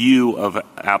review of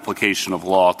application of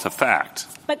law to fact.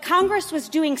 But Congress was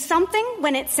doing something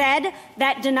when it said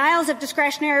that denials of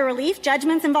discretionary relief,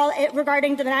 judgments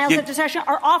regarding denials of discretion,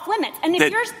 are off limits. And if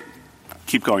you're...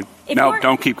 Keep going. No,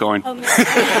 don't keep going. Oh, no.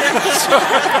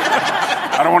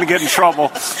 I don't want to get in trouble.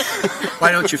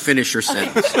 Why don't you finish your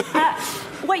sentence?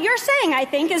 What you're saying, I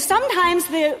think, is sometimes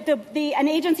an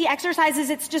agency exercises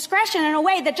its discretion in a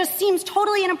way that just seems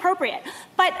totally inappropriate.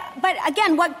 But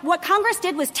again, what Congress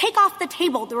did was take off the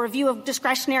table the review of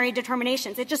discretionary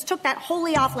determinations. It just took that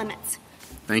wholly off limits.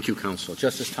 Thank you, counsel.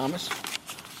 Justice Thomas?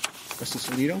 Justice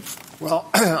Alito? Well,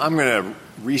 I'm going to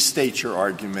restate your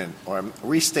argument, or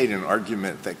restate an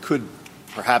argument that could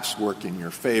perhaps work in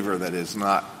your favor that is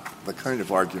not the kind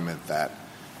of argument that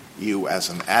you as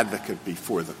an advocate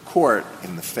before the court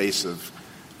in the face of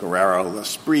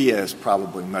Guerrero-Lasprilla is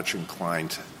probably much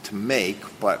inclined to make,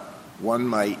 but one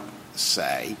might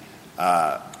say,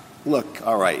 look,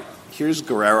 all right, here's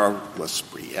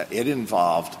Guerrero-Lasprilla. It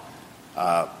involved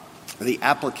the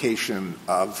application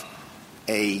of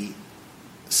a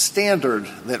standard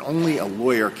that only a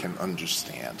lawyer can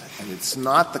understand, and it's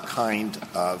not the kind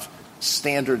of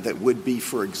standard that would be,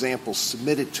 for example,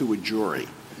 submitted to a jury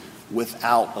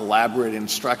without elaborate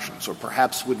instructions, or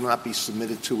perhaps would not be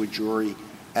submitted to a jury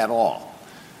at all.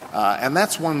 And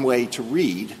that's one way to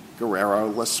read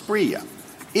Guerrero-Lasprilla.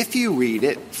 If you read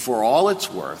it for all it's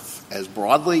worth, as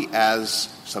broadly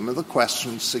as some of the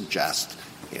questions suggest,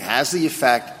 it has the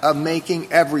effect of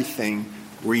making everything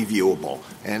reviewable.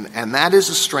 And that is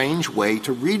a strange way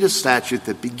to read a statute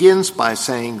that begins by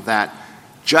saying that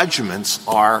judgments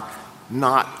are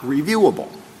not reviewable.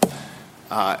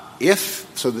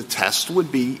 So the test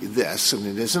would be this, and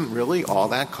it isn't really all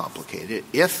that complicated,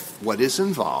 if what is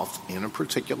involved in a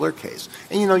particular case.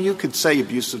 And, you could say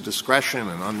abuse of discretion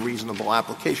and unreasonable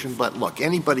application, but look,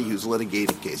 anybody who's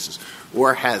litigated cases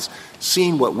or has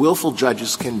seen what willful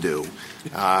judges can do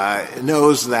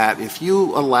knows that if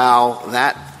you allow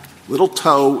that little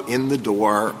toe in the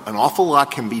door, an awful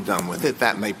lot can be done with it.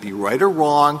 That might be right or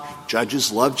wrong.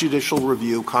 Judges love judicial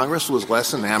review. Congress was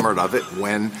less enamored of it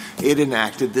when it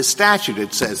enacted this statute.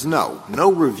 It says no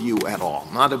review at all,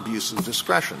 not abuse of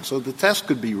discretion. So the test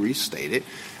could be restated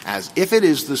as if it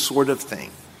is the sort of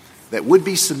thing that would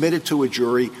be submitted to a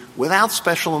jury without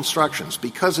special instructions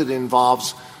because it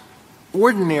involves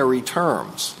ordinary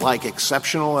terms like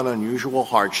exceptional and unusual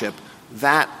hardship.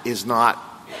 That is not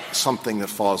something that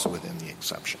falls within the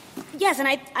exception. Yes, and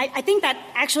I think that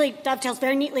actually dovetails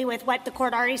very neatly with what the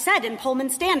court already said in Pullman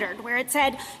Standard, where it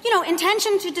said,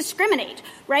 intention to discriminate,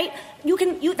 right?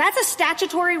 That's a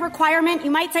statutory requirement.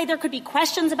 You might say there could be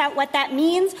questions about what that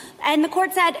means. And the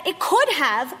court said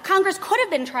Congress could have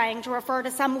been trying to refer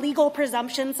to some legal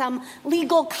presumption, some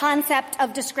legal concept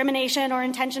of discrimination or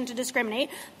intention to discriminate.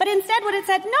 But instead what it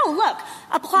said, no, look,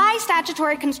 apply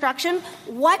statutory construction.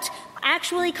 What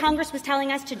actually Congress was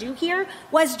telling us to do here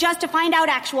was just to find out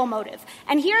actual motive.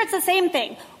 And here it's the same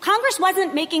thing. Congress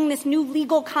wasn't making this new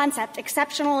legal concept,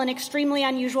 exceptional and extremely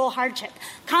unusual hardship.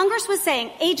 Congress was saying,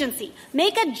 agency,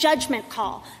 make a judgment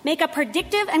call, make a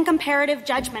predictive and comparative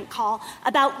judgment call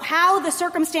about how the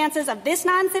circumstances of this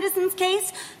non-citizen's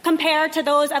case compare to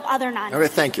those of other non-citizens. All right,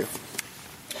 thank you.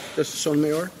 Justice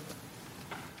Sotomayor?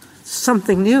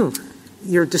 Something new.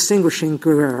 You're distinguishing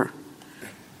Guerrero.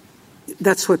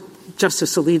 That's what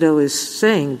Justice Alito is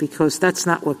saying, because that's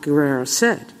not what Guerrero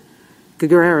said.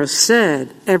 Guerrero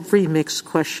said every mixed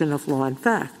question of law and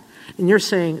fact. And you're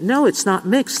saying, no, it's not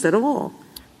mixed at all,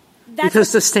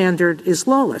 because the standard is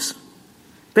lawless.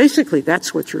 Basically,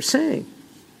 that's what you're saying.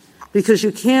 Because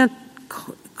you can't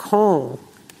call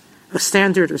a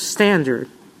standard,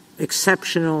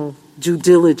 exceptional, due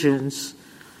diligence,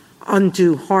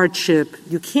 undue hardship.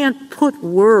 You can't put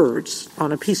words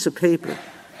on a piece of paper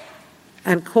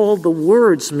and call the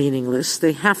words meaningless.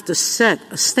 They have to set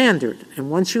a standard. And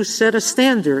once you set a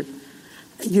standard,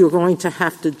 you're going to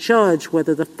have to judge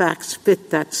whether the facts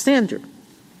fit that standard.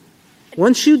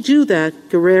 Once you do that,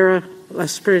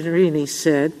 Guerrera-Lasparini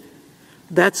said,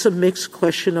 that's a mixed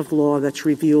question of law that's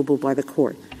reviewable by the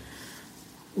court.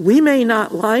 We may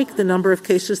not like the number of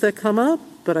cases that come up,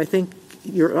 but I think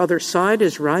your other side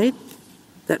is right,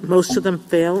 that most of them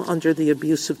fail under the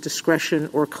abuse of discretion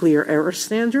or clear error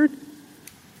standard.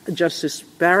 Justice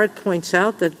Barrett points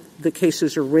out that the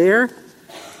cases are rare,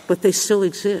 but they still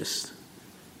exist,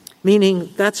 meaning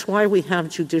that's why we have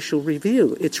judicial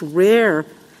review. It's rare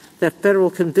that federal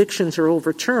convictions are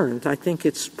overturned. I think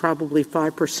it's probably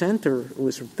 5%, or it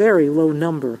was a very low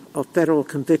number of federal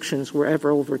convictions were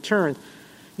ever overturned,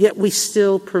 yet we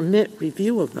still permit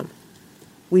review of them.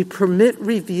 We permit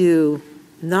review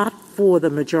not for the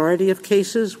majority of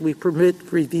cases, we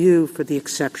permit review for the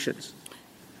exceptions.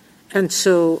 And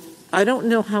so I don't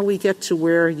know how we get to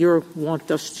where you want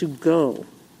us to go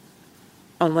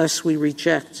unless we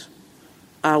reject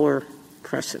our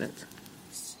precedent.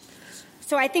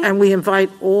 So I think, and we invite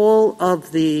all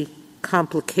of the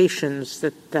complications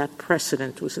that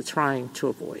precedent was trying to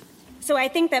avoid. So I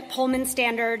think that Pullman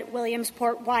Standard,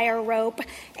 Williamsport Wire Rope,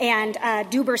 and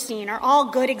Duberstein are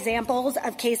all good examples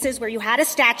of cases where you had a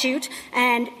statute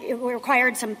and it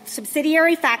required some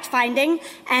subsidiary fact-finding,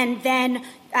 and then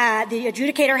the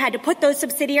adjudicator had to put those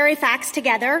subsidiary facts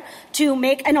together to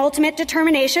make an ultimate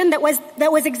determination that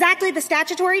was exactly the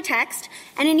statutory text,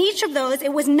 and in each of those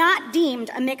it was not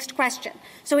deemed a mixed question.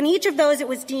 So in each of those it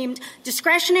was deemed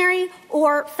discretionary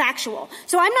or factual.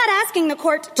 So I'm not asking the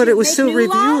court to But it was make still new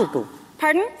reviewable. law.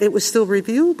 Pardon? It was still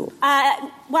reviewable.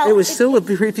 It was still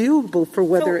reviewable for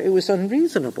whether it was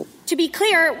unreasonable. To be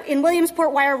clear, in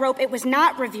Williamsport Wire Rope, it was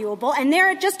not reviewable, and there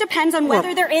it just depends on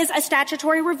whether there is a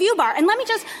statutory review bar. And let me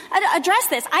just address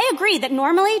this. I agree that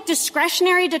normally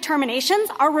discretionary determinations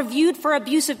are reviewed for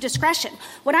abuse of discretion.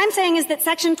 What I'm saying is that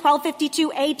Section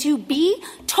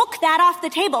 1252A2B took that off the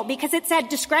table because it said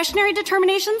discretionary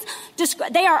determinations,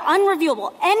 they are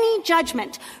unreviewable. Any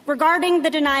judgment regarding the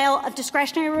denial of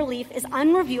discretionary relief is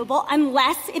unreviewable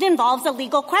unless it involves a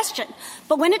legal question.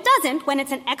 But when it doesn't, when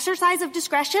it's an exercise of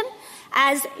discretion,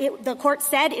 as the court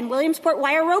said in Williamsport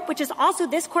Wire Rope, which is also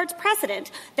this court's precedent,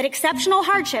 that exceptional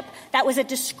hardship, that was a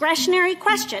discretionary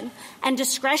question, and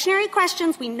discretionary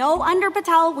questions we know under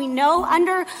Patel, we know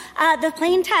under the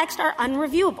plain text are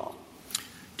unreviewable.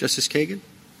 Justice Kagan?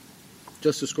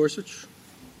 Justice Gorsuch?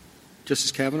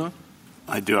 Justice Kavanaugh?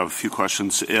 I do have a few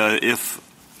questions. If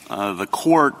the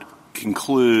court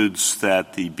concludes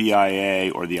that the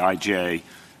BIA or the IJ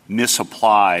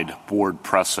misapplied board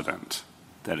precedent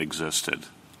that existed,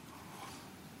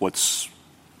 is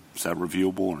that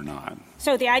reviewable or not?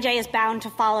 So the IJ is bound to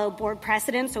follow board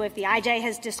precedent. So if the IJ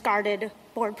has discarded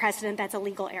board precedent, that's a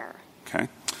legal error. Okay.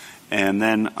 And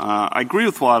then I agree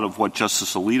with a lot of what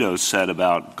Justice Alito said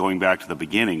about going back to the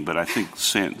beginning, but I think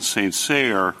St.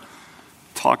 Cyr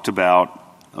talked about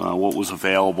what was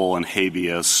available in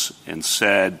habeas and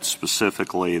said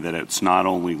specifically that it's not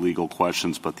only legal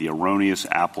questions but the erroneous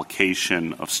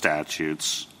application of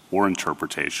statutes or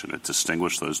interpretation. It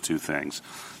distinguished those two things.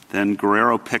 Then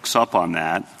Guerrero picks up on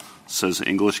that, says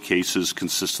English cases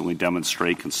consistently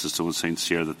demonstrate, consistent with St.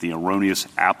 Cyr, that the erroneous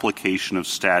application of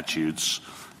statutes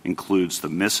includes the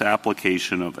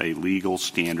misapplication of a legal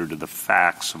standard to the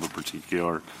facts of a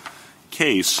particular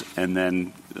case, and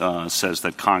then says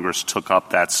that Congress took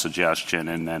up that suggestion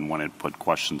and then when it put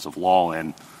questions of law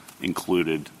in,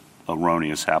 included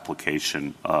erroneous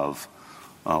application of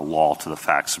law to the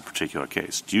facts of a particular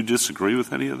case. Do you disagree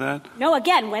with any of that? No,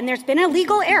 again, when there's been a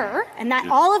legal error and that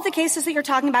all of the cases that you're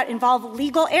talking about involve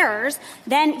legal errors,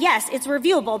 then yes, it's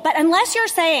reviewable. But unless you're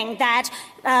saying that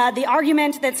the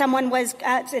argument that someone was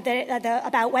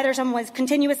about whether someone was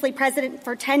continuously president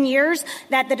for 10 years,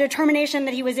 that the determination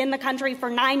that he was in the country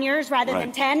for 9 years rather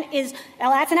than 10 is,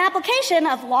 well, that's an application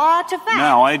of law to fact.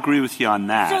 No, I agree with you on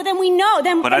that. So then we know.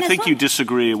 But I think you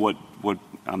disagree what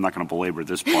I'm not going to belabor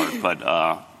this part, but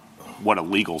what a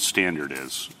legal standard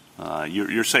is.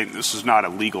 You're saying this is not a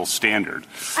legal standard.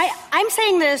 I'm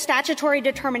saying that a statutory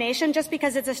determination, just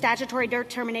because it's a statutory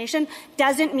determination,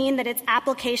 doesn't mean that its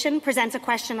application presents a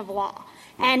question of law.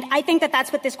 And I think that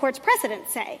that's what this Court's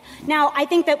precedents say. Now, I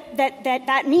think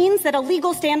that means that a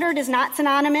legal standard is not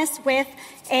synonymous with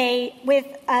a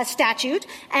statute.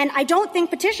 And I don't think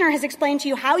Petitioner has explained to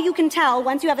you how you can tell,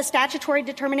 once you have a statutory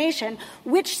determination,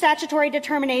 which statutory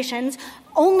determinations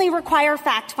only require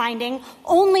fact-finding,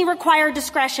 only require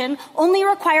discretion, only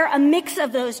require a mix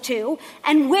of those two,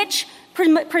 and which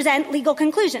present legal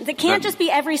conclusions. It can't just be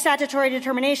every statutory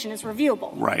determination is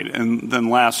reviewable. Right. And then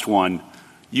last one,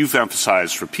 you've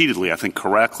emphasized repeatedly, I think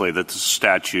correctly, that the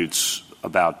statute's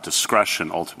about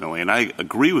discretion ultimately. And I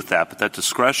agree with that, but that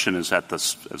discretion is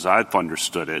as I've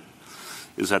understood it,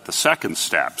 is at the second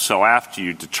step. So after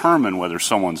you determine whether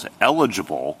someone's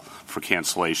eligible for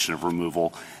cancellation of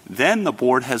removal, then the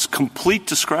board has complete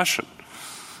discretion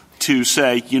to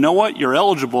say, you know what, you're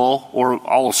eligible, or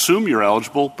I'll assume you're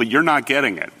eligible, but you're not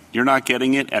getting it. You're not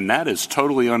getting it, and that is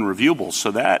totally unreviewable.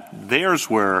 So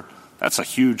that's a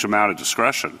huge amount of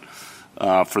discretion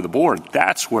for the board.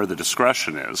 That's where the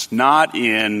discretion is, not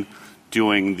in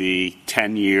doing the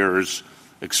 10 years,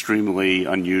 extremely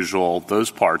unusual.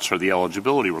 Those parts are the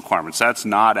eligibility requirements. That's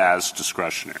not as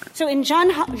discretionary. So in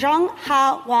Zhang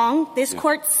Ha Wang, this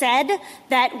court said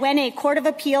that when a court of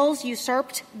appeals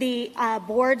usurped the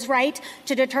board's right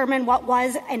to determine what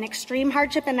was an extreme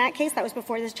hardship in that case, that was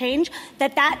before this change,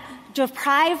 that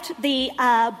deprived the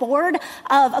board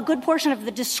of a good portion of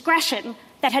the discretion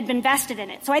that had been vested in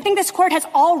it. So I think this court has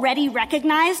already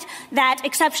recognized that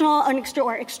exceptional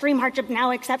or extreme hardship,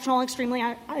 now exceptional, extremely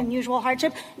unusual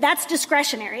hardship, that's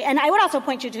discretionary. And I would also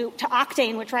point you to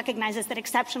Octane, which recognizes that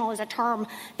exceptional is a term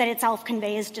that itself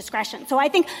conveys discretion. So I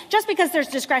think just because there's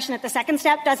discretion at the second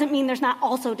step doesn't mean there's not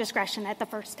also discretion at the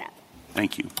first step.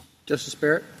 Thank you. Justice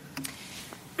Barrett?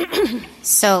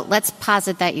 So let's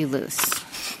posit that you lose.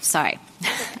 Sorry.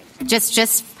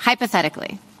 just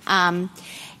hypothetically.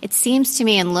 It seems to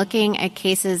me, in looking at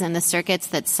cases in the circuits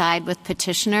that side with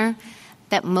petitioner,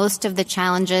 that most of the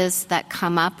challenges that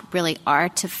come up really are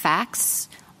to facts,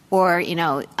 or,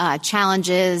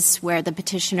 challenges where the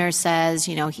petitioner says,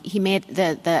 he made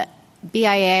the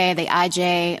BIA, the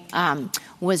IJ,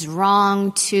 was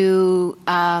wrong to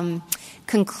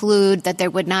conclude that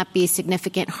there would not be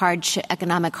significant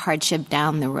economic hardship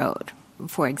down the road,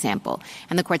 for example.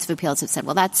 And the courts of appeals have said,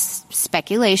 well, that's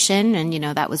speculation, and,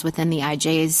 that was within the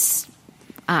IJ's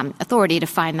authority to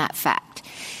find that fact.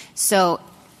 So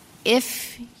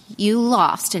if you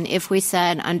lost, and if we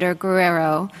said under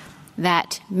Guerrero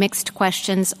that mixed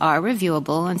questions are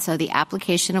reviewable, and so the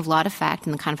application of law to fact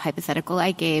in the kind of hypothetical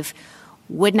I gave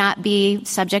would not be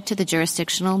subject to the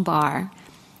jurisdictional bar,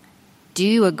 do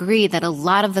you agree that a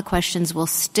lot of the cases will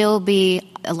still be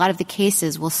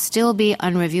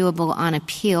unreviewable on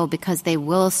appeal because they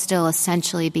will still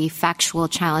essentially be factual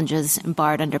challenges and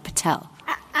barred under Patel?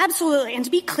 Absolutely. And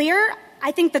to be clear,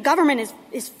 I think the government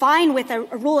is fine with a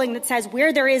ruling that says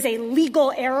where there is a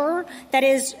legal error that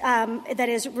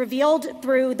is revealed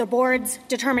through the board's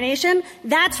determination,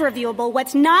 that's reviewable.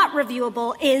 What's not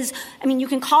reviewable is, you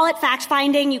can call it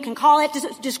fact-finding, you can call it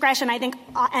discretion. I think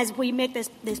as we make this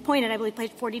point, and I believe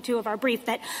page 42 of our brief,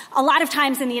 that a lot of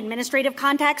times in the administrative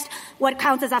context, what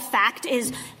counts as a fact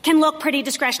can look pretty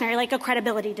discretionary, like a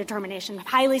credibility determination,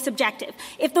 highly subjective.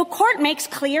 If the court makes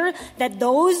clear that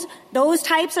those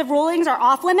types of rulings are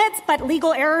off limits, but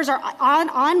legal errors are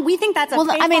on, we think that's a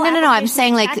faithful no. I'm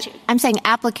saying statute. I'm saying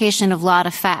application of law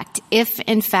to fact. If,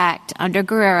 in fact, under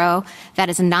Guerrero, that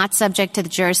is not subject to the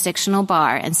jurisdictional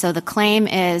bar, and so the claim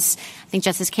is, I think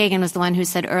Justice Kagan was the one who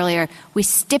said earlier, we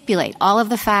stipulate all of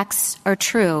the facts are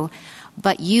true,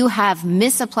 but you have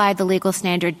misapplied the legal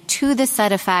standard to the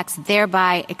set of facts,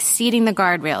 thereby exceeding the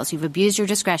guardrails. You've abused your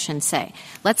discretion, say.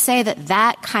 Let's say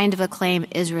that kind of a claim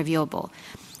is reviewable.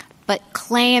 But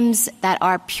claims that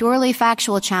are purely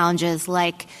factual challenges,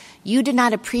 like you did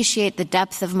not appreciate the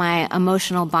depth of my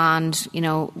emotional bond,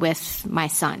 with my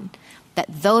son, that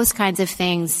those kinds of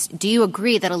things, do you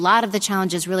agree that a lot of the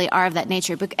challenges really are of that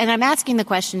nature? And I'm asking the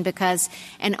question because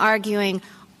in arguing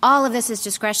all of this is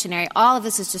discretionary,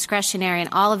 and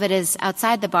all of it is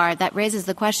outside the bar, that raises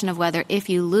the question of whether if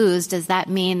you lose, does that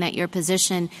mean that your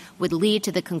position would lead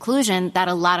to the conclusion that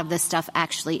a lot of this stuff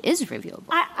actually is reviewable?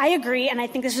 I agree, and I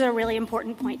think this is a really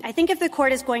important point. I think if the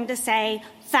court is going to say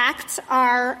facts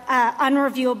are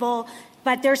unreviewable,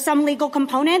 but there's some legal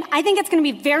component, I think it's going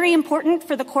to be very important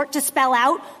for the court to spell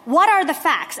out what are the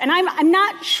facts. And I'm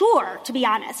not sure, to be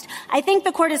honest. I think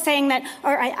the court is saying that,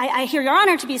 or I hear Your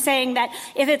Honor to be saying that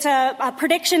if it's a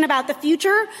prediction about the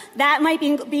future, that might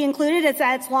be included.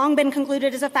 It's long been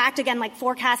concluded as a fact, again, like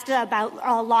forecast about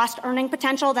lost earning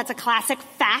potential. That's a classic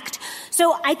fact.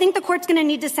 So I think the court's going to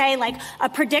need to say, like, a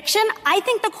prediction. I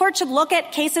think the court should look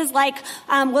at cases like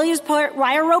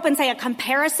Williams-Ryer-Rope and say a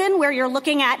comparison where you're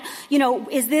looking at,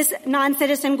 is this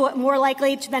non-citizen more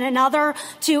likely than another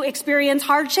to experience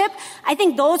hardship? I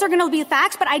think those are going to be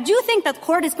facts, but I do think that the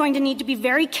court is going to need to be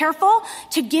very careful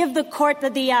to give the court,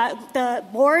 the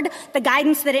board, the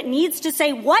guidance that it needs to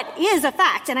say what is a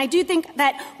fact. And I do think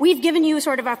that we've given you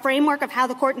sort of a framework of how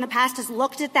the court in the past has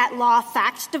looked at that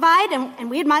law-fact divide, and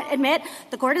we admit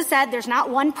the court has said there's not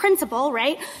one principle,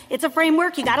 right? It's a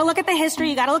framework. You got to look at the history.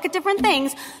 You got to look at different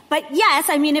things. But yes,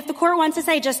 I mean, if the court wants to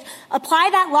say just apply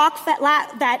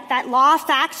that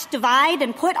law-fact divide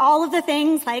and put all of the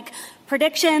things like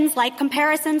predictions, like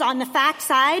comparisons on the fact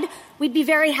side, we'd be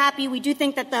very happy. We do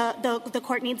think that the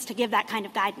court needs to give that kind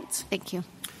of guidance. Thank you.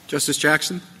 Justice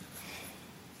Jackson?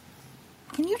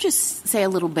 Can you just say a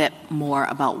little bit more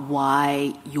about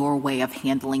why your way of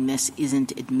handling this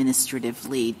isn't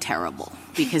administratively terrible?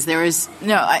 Because there was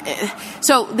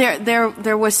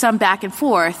there was some back and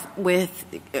forth with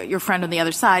your friend on the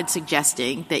other side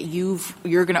suggesting that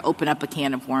you're going to open up a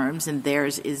can of worms and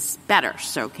theirs is better.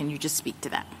 So can you just speak to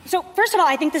that? So first of all,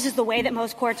 I think this is the way that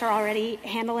most courts are already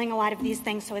handling a lot of these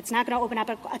things, so it's not going to open up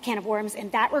a can of worms in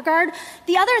that regard.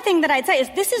 The other thing that I'd say is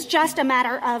this is just a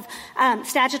matter of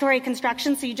statutory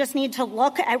construction, so you just need to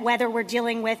look at whether we're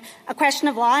dealing with a question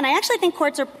of law. And I actually think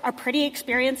courts are pretty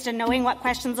experienced in knowing what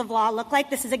questions of law look like.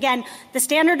 This is, again, the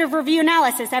standard of review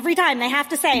analysis. Every time they have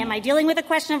to say, am I dealing with a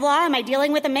question of law? Am I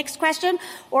dealing with a mixed question?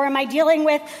 Or am I dealing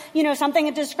with,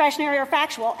 something discretionary or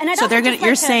factual? And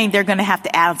you're saying they're going to have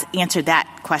to answer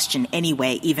that question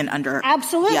anyway, even under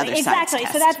absolutely, the other exactly.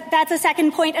 side's So test. that's a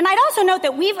second point. And I'd also note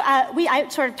that I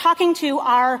sort of talking to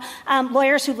our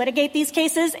lawyers who litigate these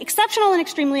cases, exceptional and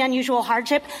extremely unusual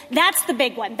hardship, that's the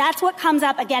big one. That's what comes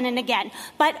up again and again.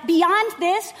 But beyond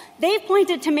this, they've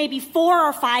pointed to maybe 4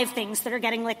 or 5 things that are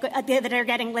getting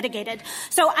litigated.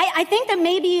 So I think that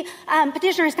maybe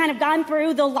petitioner has kind of gone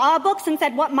through the law books and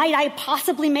said, what might I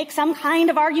possibly make some kind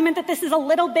of argument that this is a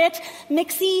little bit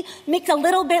mixy, makes a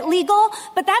little bit legal,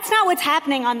 but that's not what's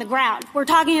happening on the ground. We're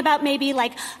talking about maybe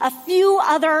like a few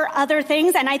other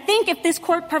things, and I think if this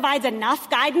court provides enough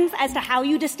guidance as to how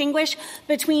you distinguish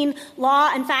between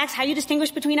law and facts, how you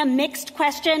distinguish between a mixed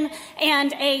question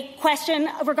and a question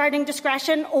regarding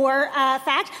discretion or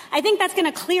fact, I think that's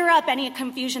going to clear up any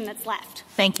confusion that's left.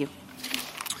 Thank you.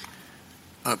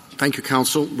 Thank you,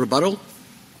 counsel. Rebuttal?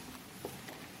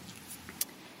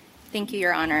 Thank you,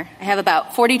 Your Honor. I have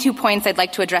about 42 points I'd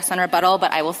like to address on rebuttal,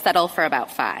 but I will settle for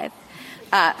about 5.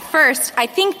 First, I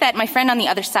think that my friend on the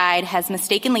other side has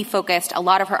mistakenly focused a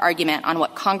lot of her argument on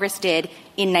what Congress did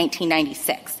in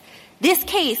 1996. This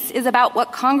case is about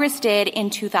what Congress did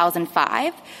in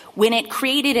 2005 when it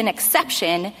created an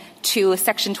exception to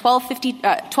Section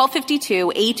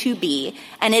 1252 A2B,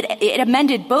 and it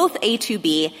amended both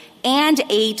A2B and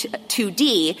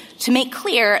A2D to make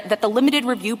clear that the limited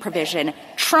review provision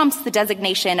trumps the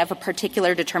designation of a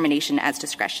particular determination as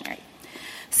discretionary.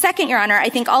 Second, Your Honor, I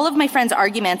think all of my friend's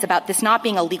arguments about this not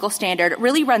being a legal standard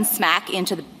really run smack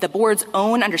into the board's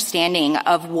own understanding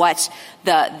of what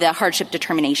the hardship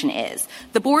determination is.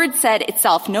 The board said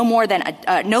itself no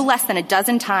less than a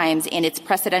dozen times in its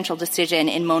precedential decision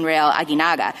in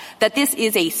Monreal-Aguinaga that this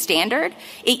is a standard.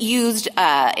 It used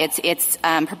its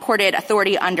purported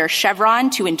authority under Chevron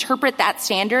to interpret that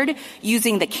standard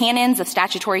using the canons of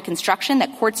statutory construction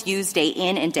that courts use day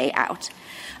in and day out.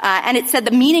 And it said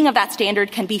the meaning of that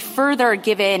standard can be further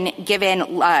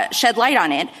shed light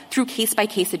on it through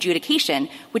case-by-case adjudication,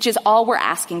 which is all we're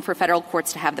asking for federal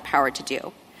courts to have the power to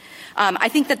do. I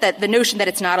think that the notion that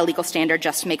it's not a legal standard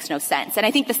just makes no sense. And I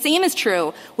think the same is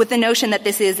true with the notion that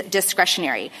this is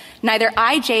discretionary. Neither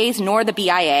IJs nor the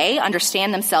BIA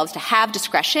understand themselves to have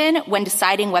discretion when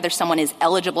deciding whether someone is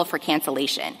eligible for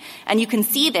cancellation. And you can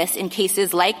see this in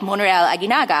cases like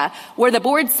Monreal-Aguinaga, where the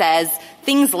board says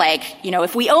things like,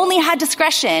 if we only had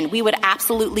discretion, we would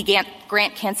absolutely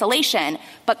grant cancellation,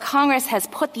 but Congress has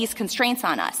put these constraints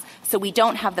on us, so we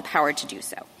don't have the power to do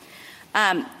so.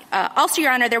 Also,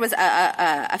 Your Honor, there was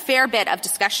a fair bit of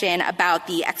discussion about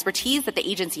the expertise that the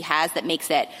agency has that makes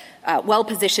it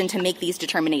well-positioned to make these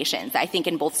determinations, I think,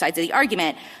 in both sides of the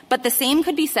argument. But the same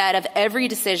could be said of every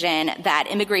decision that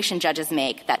immigration judges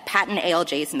make, that patent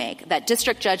ALJs make, that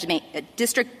district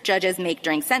judges make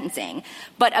during sentencing.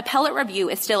 But appellate review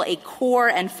is still a core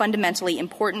and fundamentally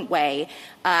important way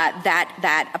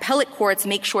that appellate courts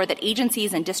make sure that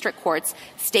agencies and district courts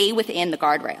stay within the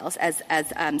guardrails, as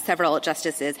several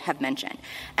justices have mentioned.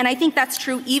 And I think that's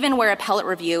true even where appellate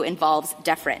review involves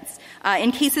deference.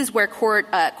 In cases where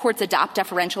courts adopt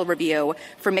deferential review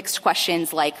for mixed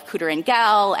questions like Cooter and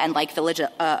Gell and like Village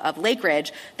of Lake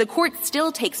Ridge, the court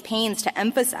still takes pains to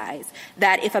emphasize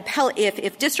that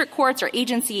if district courts or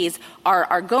agencies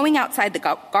are going outside the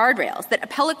guardrails, that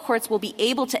appellate courts will be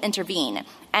able to intervene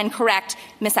and correct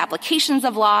misapplications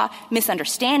of law,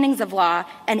 misunderstandings of law,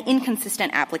 and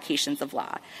inconsistent applications of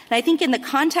law. And I think in the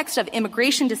context of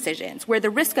immigration decisions, where the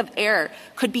risk of error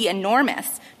could be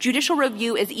enormous, judicial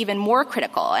review is even more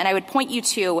critical. And I would point you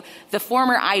to the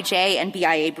former IJ and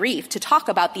BIA brief to talk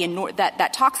about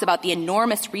that talks about the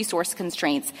enormous resource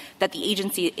constraints that the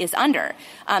agency is under.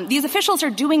 These officials are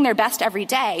doing their best every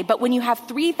day, but when you have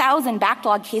 3,000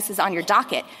 backlog cases on your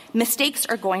docket, mistakes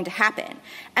are going to happen.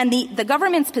 And the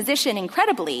government's position,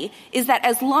 incredibly, is that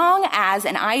as long as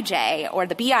an IJ or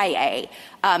the BIA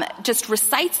just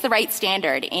recites the right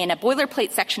standard in a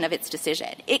boilerplate section of its decision,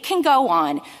 it can go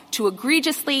on to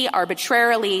egregiously,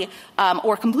 arbitrarily,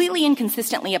 or completely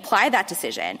inconsistently apply that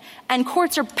decision, and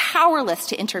courts are powerless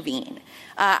to intervene.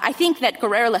 I think that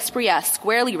Guerrero-Lasprilla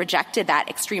squarely rejected that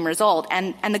extreme result,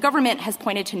 and the government has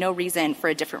pointed to no reason for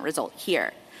a different result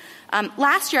here.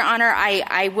 Last, Your Honor,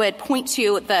 I would point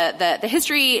to the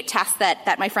history test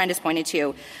that my friend has pointed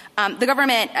to. The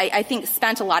government, I think,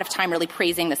 spent a lot of time really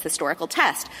praising this historical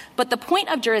test. But the point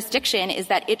of jurisdiction is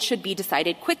that it should be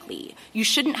decided quickly. You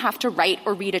shouldn't have to write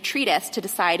or read a treatise to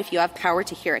decide if you have power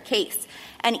to hear a case.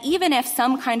 And even if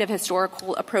some kind of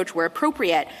historical approach were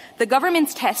appropriate, the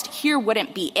government's test here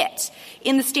wouldn't be it.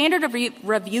 In the standard of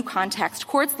review context,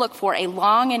 courts look for a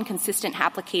long and consistent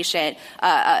application,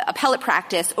 appellate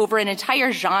practice over an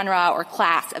entire genre or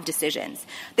class of decisions.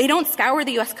 They don't scour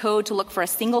the U.S. Code to look for a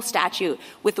single statute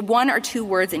with one or two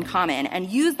words in common and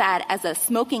use that as a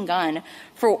smoking gun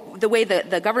for the way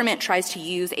the government tries to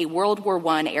use a World War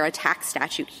I era tax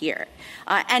statute here.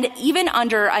 And even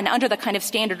under the kind of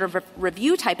standard of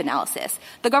review type analysis,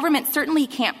 the government certainly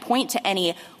can't point to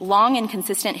any long and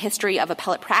consistent history of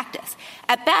appellate practice.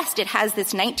 At best, it has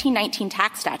this 1919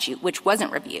 tax statute, which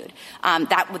wasn't reviewed.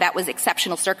 That was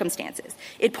exceptional circumstances.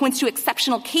 It points to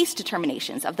exceptional case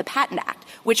determinations of the Patent Act,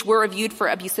 which were reviewed for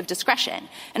abuse of discretion.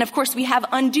 And, of course, we have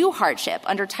undue hardship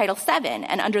under Title VII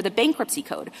and under the Bankruptcy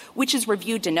Code, which is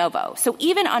reviewed de novo. So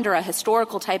even under a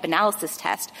historical type analysis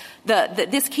test,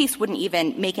 this case wouldn't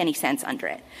even make any sense under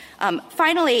it.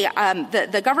 Finally,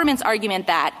 the government's argument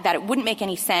that it wouldn't make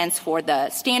any sense for the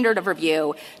standard of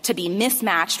review to be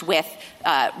mismatched with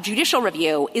judicial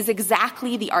review is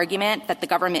exactly the argument that the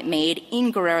government made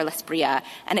in Guerrero-Lasprilla,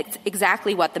 and it's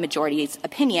exactly what the majority's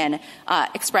opinion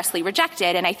expressly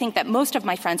rejected. And I think that most of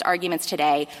my friend's arguments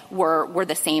today were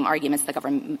the same arguments the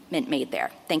government made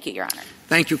there. Thank you, Your Honor.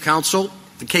 Thank you, counsel.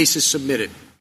 The case is submitted.